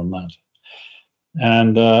arranger on that,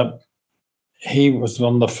 and he was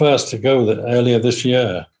one of the first to go earlier this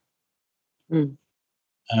year, and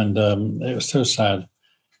it was so sad.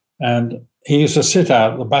 And he used to sit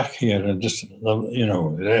out the back here and just, he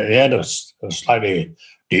had a slightly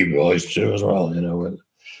deep voice too as well,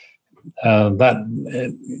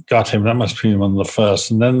 that got him. That must be one of the first,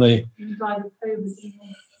 and then the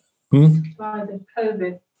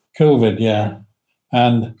COVID, yeah.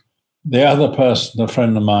 And the other person, a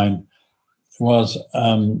friend of mine, was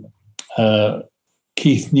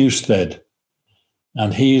Keith Newstead,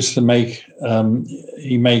 and he used to make.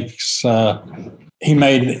 He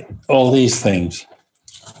made all these things.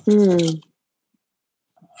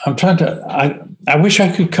 I'm trying to. I wish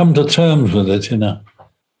I could come to terms with it in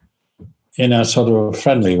a sort of a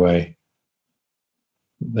friendly way.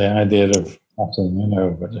 The idea of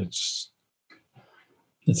passing, but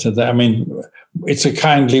it's a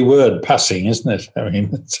kindly word, passing, isn't it? I mean,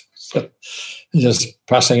 it's just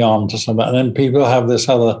passing on to somebody, and then people have this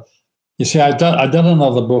other. You see, I've done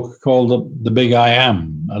another book called The Big I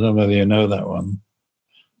Am. I don't know whether you know that one.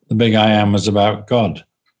 The Big I Am was about God.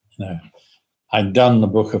 I'd done the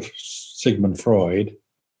book of Sigmund Freud,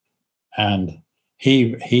 and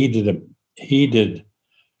he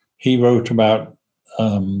wrote about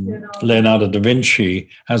Leonardo da Vinci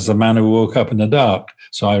as the man who woke up in the dark.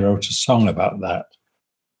 So I wrote a song about that,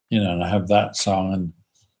 and I have that song,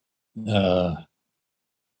 and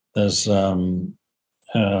there's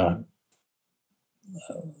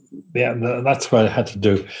that's what I had to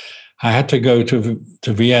do. I had to go to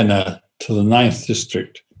Vienna, to the 9th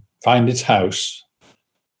district, find its house,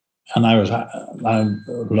 and I was by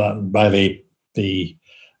the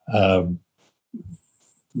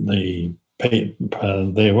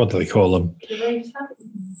what do they call them?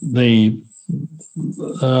 The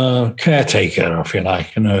caretaker, if you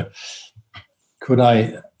like. Could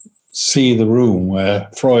I see the room where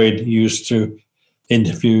Freud used to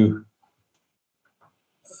interview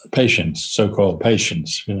patients, so-called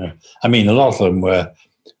patients? I mean, a lot of them were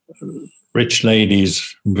rich ladies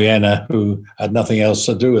from Vienna who had nothing else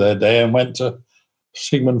to do with their day and went to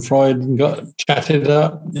Sigmund Freud and got chatted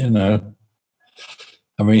up.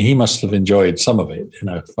 I mean, he must have enjoyed some of it.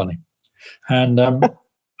 Funny. And I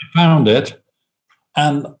found it,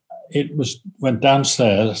 and it went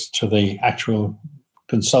downstairs to the actual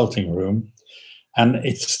consulting room, and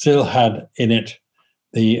it still had in it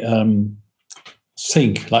the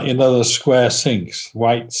sink, like the square sinks,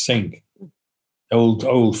 white sink,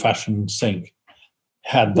 old-fashioned sink,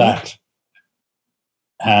 had that.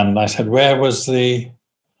 And I said, where was the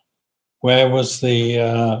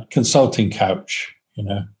consulting couch?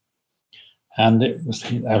 And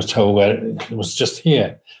I was told where it was, just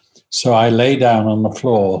here. So I lay down on the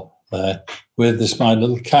floor there with my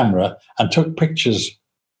little camera and took pictures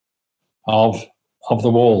of the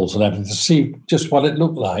walls and everything to see just what it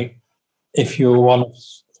looked like if you were one of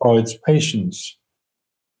Freud's patients.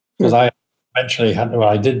 Because I eventually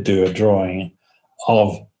I did do a drawing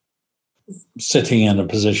of sitting in a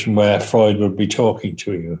position where Freud would be talking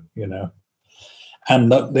to you,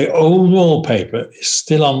 And the old wallpaper is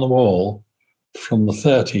still on the wall from the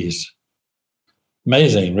 30s.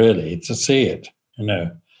 Amazing, really, to see it,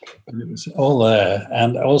 But it was all there.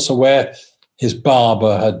 And also where his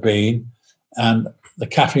barber had been, and the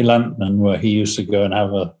Café Lantman, where he used to go and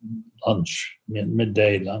have a lunch,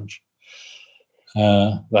 midday lunch.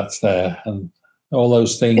 That's there. And all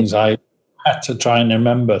those things I had to try and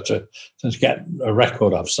remember to get a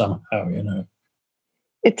record of somehow,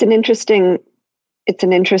 It's an interesting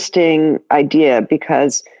idea,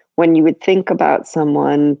 because when you would think about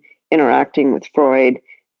someone interacting with Freud,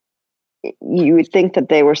 you would think that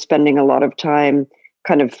they were spending a lot of time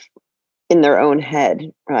kind of in their own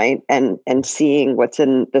head, right? And seeing what's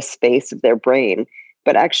in the space of their brain.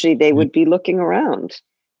 But actually they would be looking around.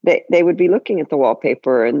 They would be looking at the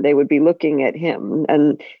wallpaper, and they would be looking at him,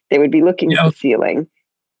 and they would be looking at the ceiling.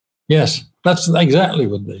 Yes, that's exactly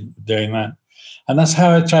what they're doing that. And that's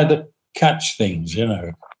how I tried to catch things,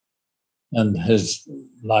 and his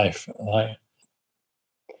life.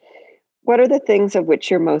 What are the things of which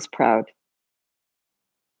you're most proud?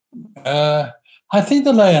 I think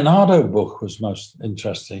the Leonardo book was most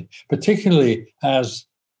interesting, particularly as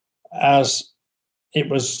it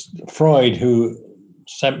was Freud who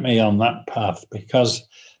sent me on that path, because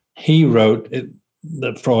he wrote it,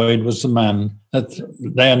 that Freud was the man, that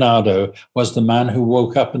Leonardo was the man who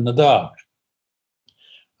woke up in the dark.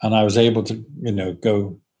 And I was able to,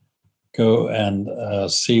 go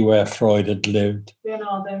and see where Freud had lived.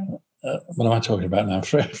 Leonardo. What am I talking about now?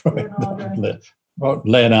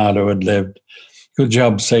 Leonardo had lived. Good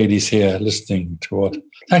job, Sadie's here, listening to what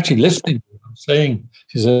I'm saying.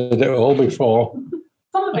 She said it all before.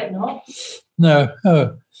 Some of it not. No.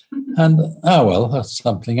 Oh. And, well, that's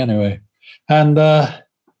something anyway. And I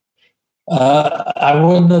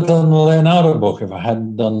wouldn't have done the Leonardo book if I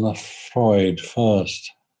hadn't done the Freud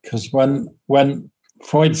first. Because when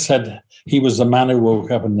Freud said he was the man who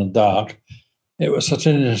woke up in the dark, it was such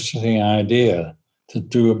an interesting idea to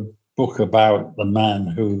do a book about the man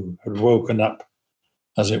who had woken up,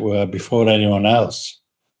 as it were, before anyone else,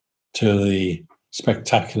 to the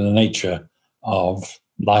spectacular nature of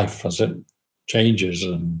life as it changes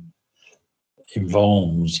and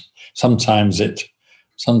evolves. Sometimes it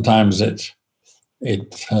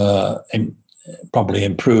probably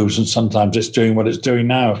improves, and sometimes it's doing what it's doing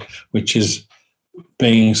now, which is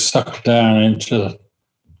being sucked down into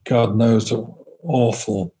God knows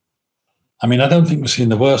awful. I mean, I don't think we've seen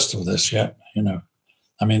the worst of this yet.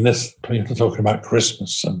 I mean, this people are talking about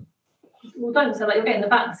Christmas and. Well, don't say that you're getting the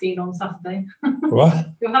vaccine on Saturday.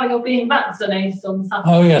 What? You're being vaccinated on Saturday.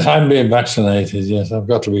 Oh yes, I'm being vaccinated. Yes, I've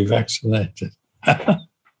got to be vaccinated.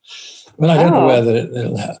 Well, I don't know whether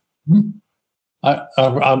it'll happen.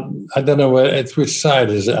 I don't know which side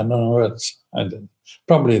is it. I don't know where it's.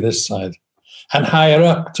 Probably this side, and higher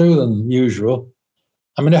up too than usual.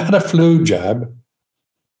 I mean, I had a flu jab,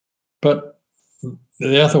 but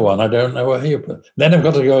the other one, I don't know where you put. Then I've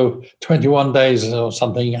got to go 21 days or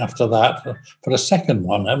something after that for a second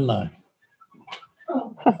one, haven't I?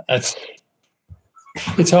 It's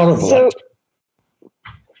horrible. So,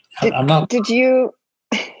 I'm not. Did you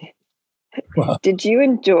Well, did you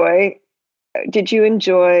enjoy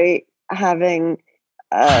having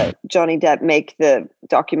Johnny Depp make the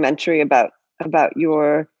documentary about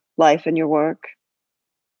your life and your work?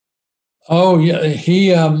 Oh yeah, he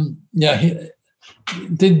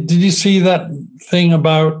did you see that thing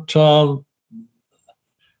about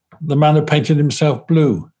the man who painted himself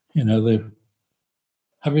blue?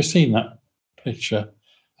 Have you seen that picture?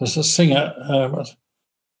 There's a singer,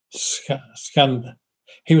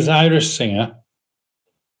 he was an Irish singer,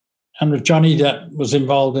 and Johnny Depp was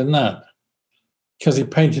involved in that because he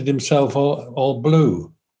painted himself all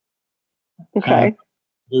blue. Okay.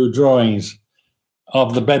 Blue drawings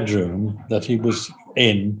of the bedroom that he was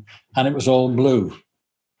in, and it was all blue.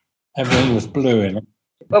 Everything was blue in it.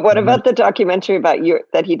 But what about the documentary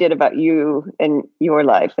that he did about you and your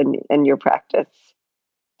life and your practice?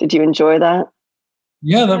 Did you enjoy that?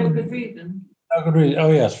 Yeah, For no good reason. No good reason.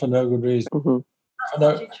 Oh yes, for no good reason. Mm-hmm.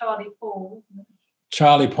 That's actually Charlie Paul, isn't it?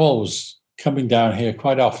 Charlie Paul was coming down here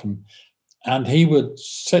quite often, and he would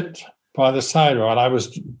sit by the side while I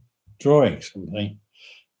was drawing something,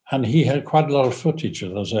 and he had quite a lot of footage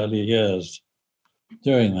of those early years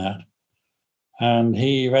doing that. And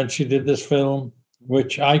he eventually did this film,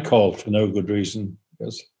 which I called For No Good Reason,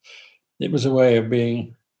 because it was a way of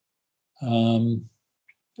being, not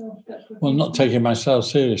taking myself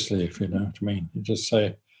seriously, if you know what I mean. You just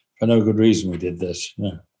say, for no good reason we did this,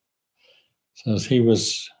 So he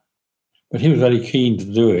was very keen to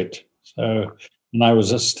do it. So, and I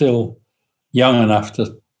was still young enough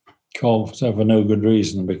to call for no good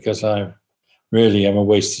reason, because I really am a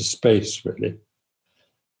waste of space, really.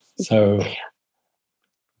 So,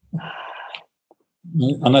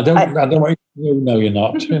 and I don't want you to know you're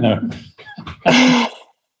not,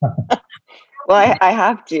 Well, I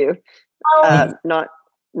have to,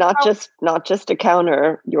 not just to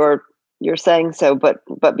counter your saying so, but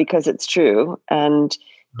because it's true, and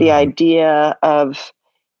the idea of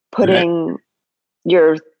putting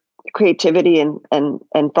your creativity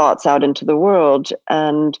and thoughts out into the world,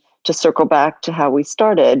 and to circle back to how we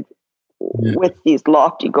started with these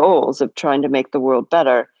lofty goals of trying to make the world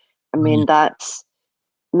better. I mean, that's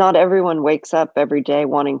not everyone wakes up every day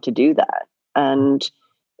wanting to do that, and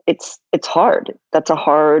it's hard. That's a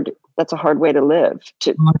hard way to live,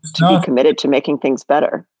 to be committed to making things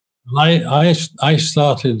better. I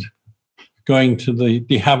started going to the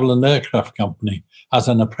de Havilland Aircraft Company as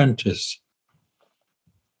an apprentice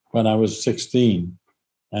when I was 16,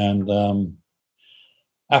 and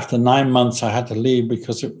after 9 months I had to leave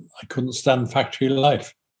because I couldn't stand factory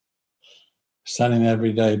life, standing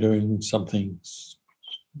every day doing something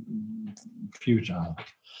futile.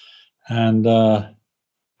 And I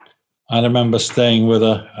remember staying with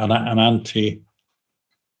an auntie.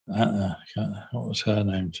 What was her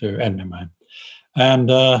name too? Anyway,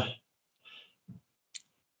 and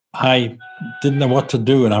I didn't know what to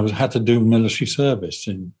do, and I had to do military service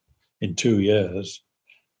in 2 years.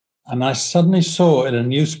 And I suddenly saw in a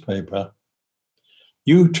newspaper,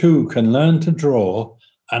 you too can learn to draw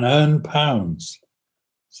and earn pounds.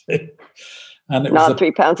 And it not was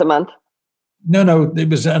 £3 a month. No, it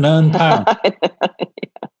was an earned pound.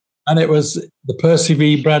 And it was the Percy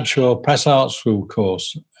V. Bradshaw Press Art School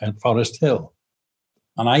course at Forest Hill.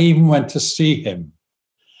 And I even went to see him,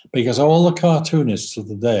 because all the cartoonists of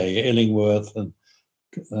the day, Illingworth and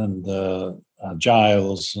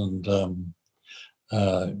Giles and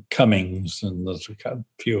Cummings, and there's a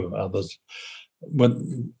few others,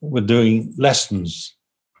 were doing lessons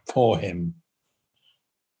for him.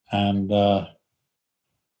 And there's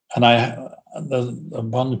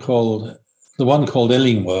one called the one called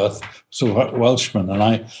Illingworth, sort of a Welshman, and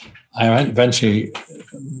I eventually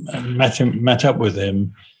met up with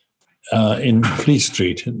him in Fleet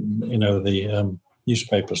Street, the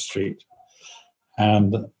newspaper street,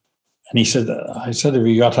 and he said, I said, have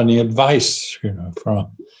you got any advice,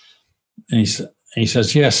 from? And he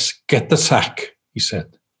says, yes, get the sack. He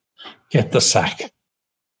said, get the sack.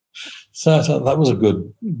 So I thought that was a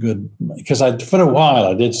good, because for a while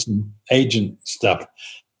I did some agent stuff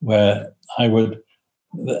where I would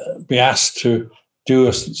be asked to do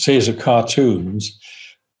a series of cartoons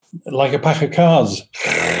like a pack of cards,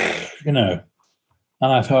 And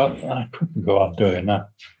I thought I couldn't go on doing that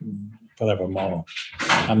forevermore.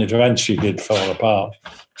 And it eventually did fall apart.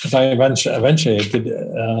 Because I eventually did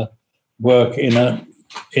work in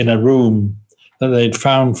a room that they'd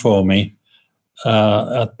found for me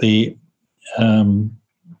at the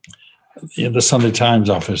Sunday Times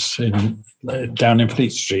office down in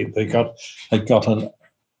Fleet Street. They got a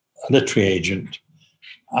literary agent,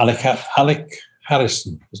 Alec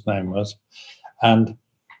Harrison, his name was, and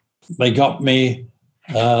they got me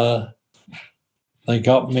a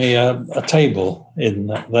table in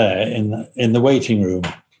the waiting room,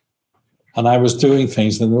 and I was doing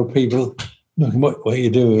things, and there were people looking, what are you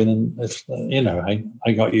doing? And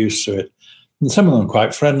I got used to it, and some of them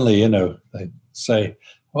quite friendly. They say,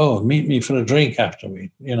 "Oh, meet me for a drink after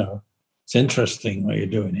we." It's interesting what you're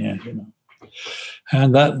doing here.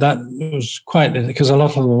 And that was quite, because a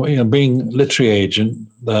lot of them, being literary agent,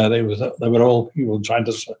 they were all people trying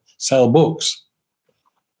to sell books.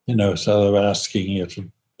 So they were asking you to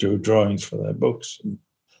do drawings for their books and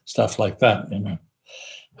stuff like that.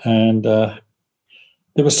 And there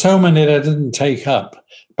were so many that I didn't take up.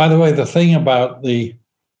 By the way, the thing about they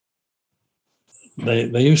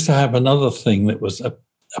used to have another thing that was a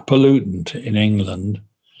pollutant in England.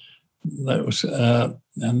 That was,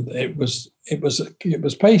 and it was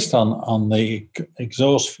based on the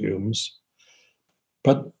exhaust fumes,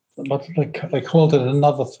 but they called it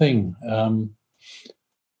another thing,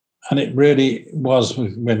 and it really was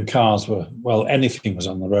when cars were, anything was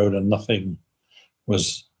on the road and nothing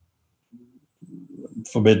was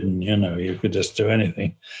forbidden. You could just do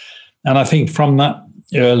anything, and I think from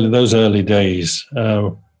those early days,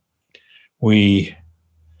 we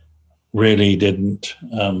really didn't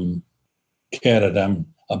care a damn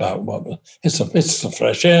about what it's the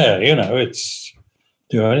fresh air, it's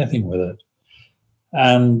do anything with it,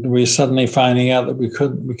 and we're suddenly finding out that we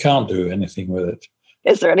can't do anything with it.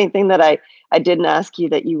 Is there anything that I didn't ask you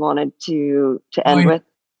that you wanted to end with?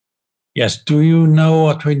 Yes. Do you know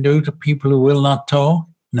what we do to people who will not talk?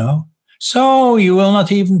 No. So you will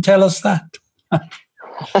not even tell us that.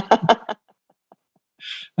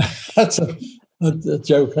 That's a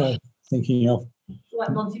joke I'm thinking of.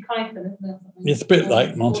 Like Monty Python, isn't it? It's a bit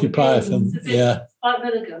like Monty Python, yeah. Spike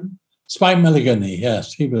Milligan. Spike Milligan,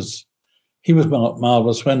 yes, he was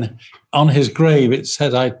marvelous. When on his grave it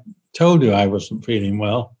said, "I told you I wasn't feeling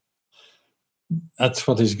well." That's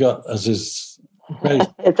what he's got as his grave.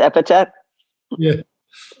 It's epitaph. Yeah.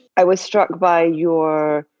 I was struck by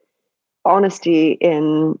your honesty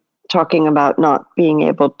in talking about not being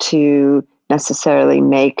able to necessarily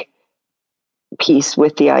make peace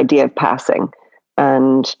with the idea of passing.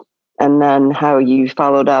 And then how you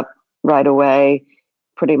followed up right away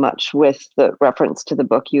pretty much with the reference to the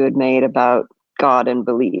book you had made about God and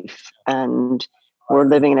belief. And we're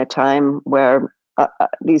living in a time where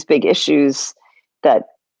these big issues that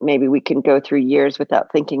maybe we can go through years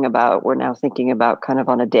without thinking about, we're now thinking about kind of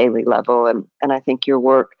on a daily level. And I think your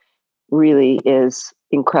work really is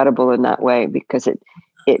incredible in that way, because it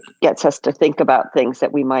gets us to think about things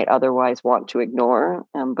that we might otherwise want to ignore,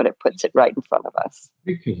 but it puts it right in front of us.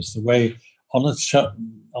 Ridiculous the way on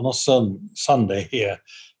a Sunday here,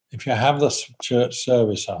 if you have the church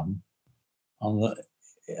service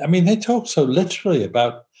they talk so literally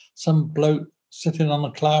about some bloke sitting on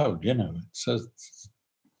a cloud. So it's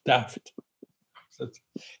daft. It's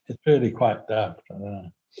really quite daft.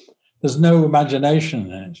 There's no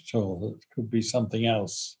imagination in it at all. It could be something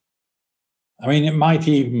else. It might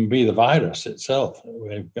even be the virus itself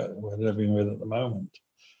that we're living with at the moment.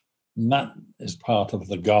 And that is part of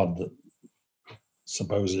the God that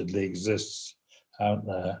supposedly exists out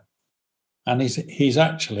there. And he's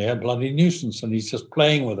actually a bloody nuisance, and he's just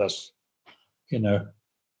playing with us, and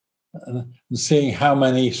seeing how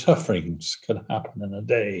many sufferings could happen in a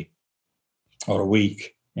day or a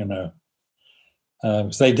week,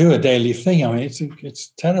 because they do a daily thing.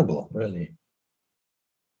 It's terrible, really.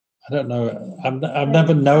 I don't know. I've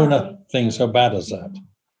never known a thing so bad as that,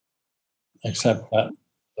 except that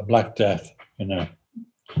the Black Death.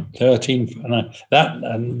 13,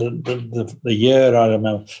 and the year I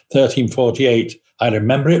remember, 1348. I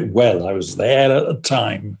remember it well. I was there at the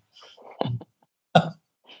time.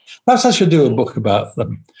 Perhaps I should do a book about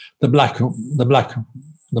the black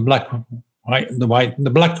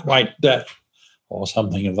white death, or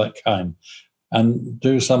something of that kind, and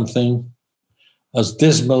do something as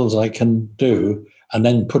dismal as I can do, and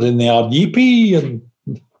then put in the odd yippee and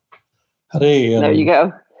hooray. There you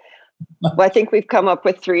go. Well, I think we've come up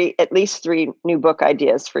with at least three new book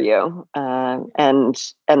ideas for you, and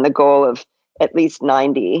the goal of at least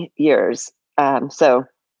 90 years. So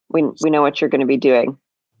we know what you're going to be doing.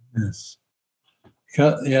 Yes.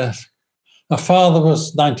 Yes. My father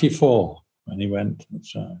was 94 when he went.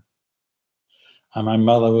 So, and my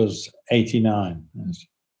mother was 89. Yes.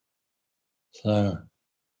 So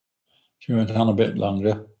she went on a bit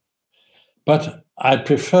longer. But I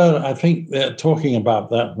think they're talking about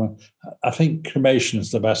that one. I think cremation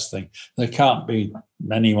is the best thing. There can't be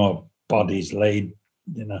many more bodies laid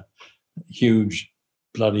in a huge,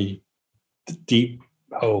 bloody, deep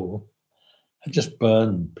hole and just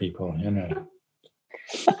burn people,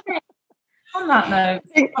 On that note,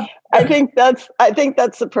 I think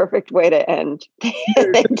that's the perfect way to end.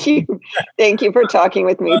 Thank you for talking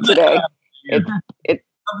with me today.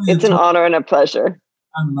 It's an honor and a pleasure.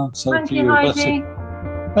 I'm not so thank to you, you. Heidi.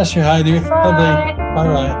 Bless you, Heidi. Bye.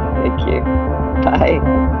 Bye. Thank you. Bye.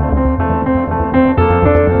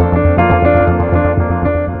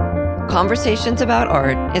 Conversations About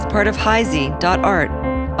Art is part of Heisey.art,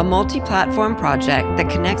 a multi-platform project that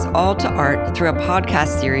connects all to art through a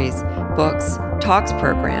podcast series, books, talks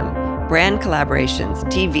program, brand collaborations,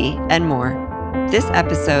 TV, and more. This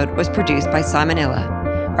episode was produced by Simon Illa.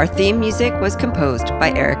 Our theme music was composed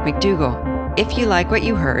by Eric McDougall. If you like what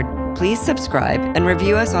you heard, please subscribe and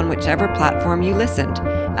review us on whichever platform you listened,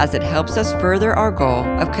 as it helps us further our goal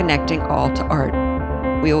of connecting all to art.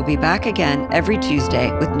 We will be back again every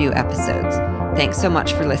Tuesday with new episodes. Thanks so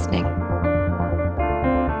much for listening.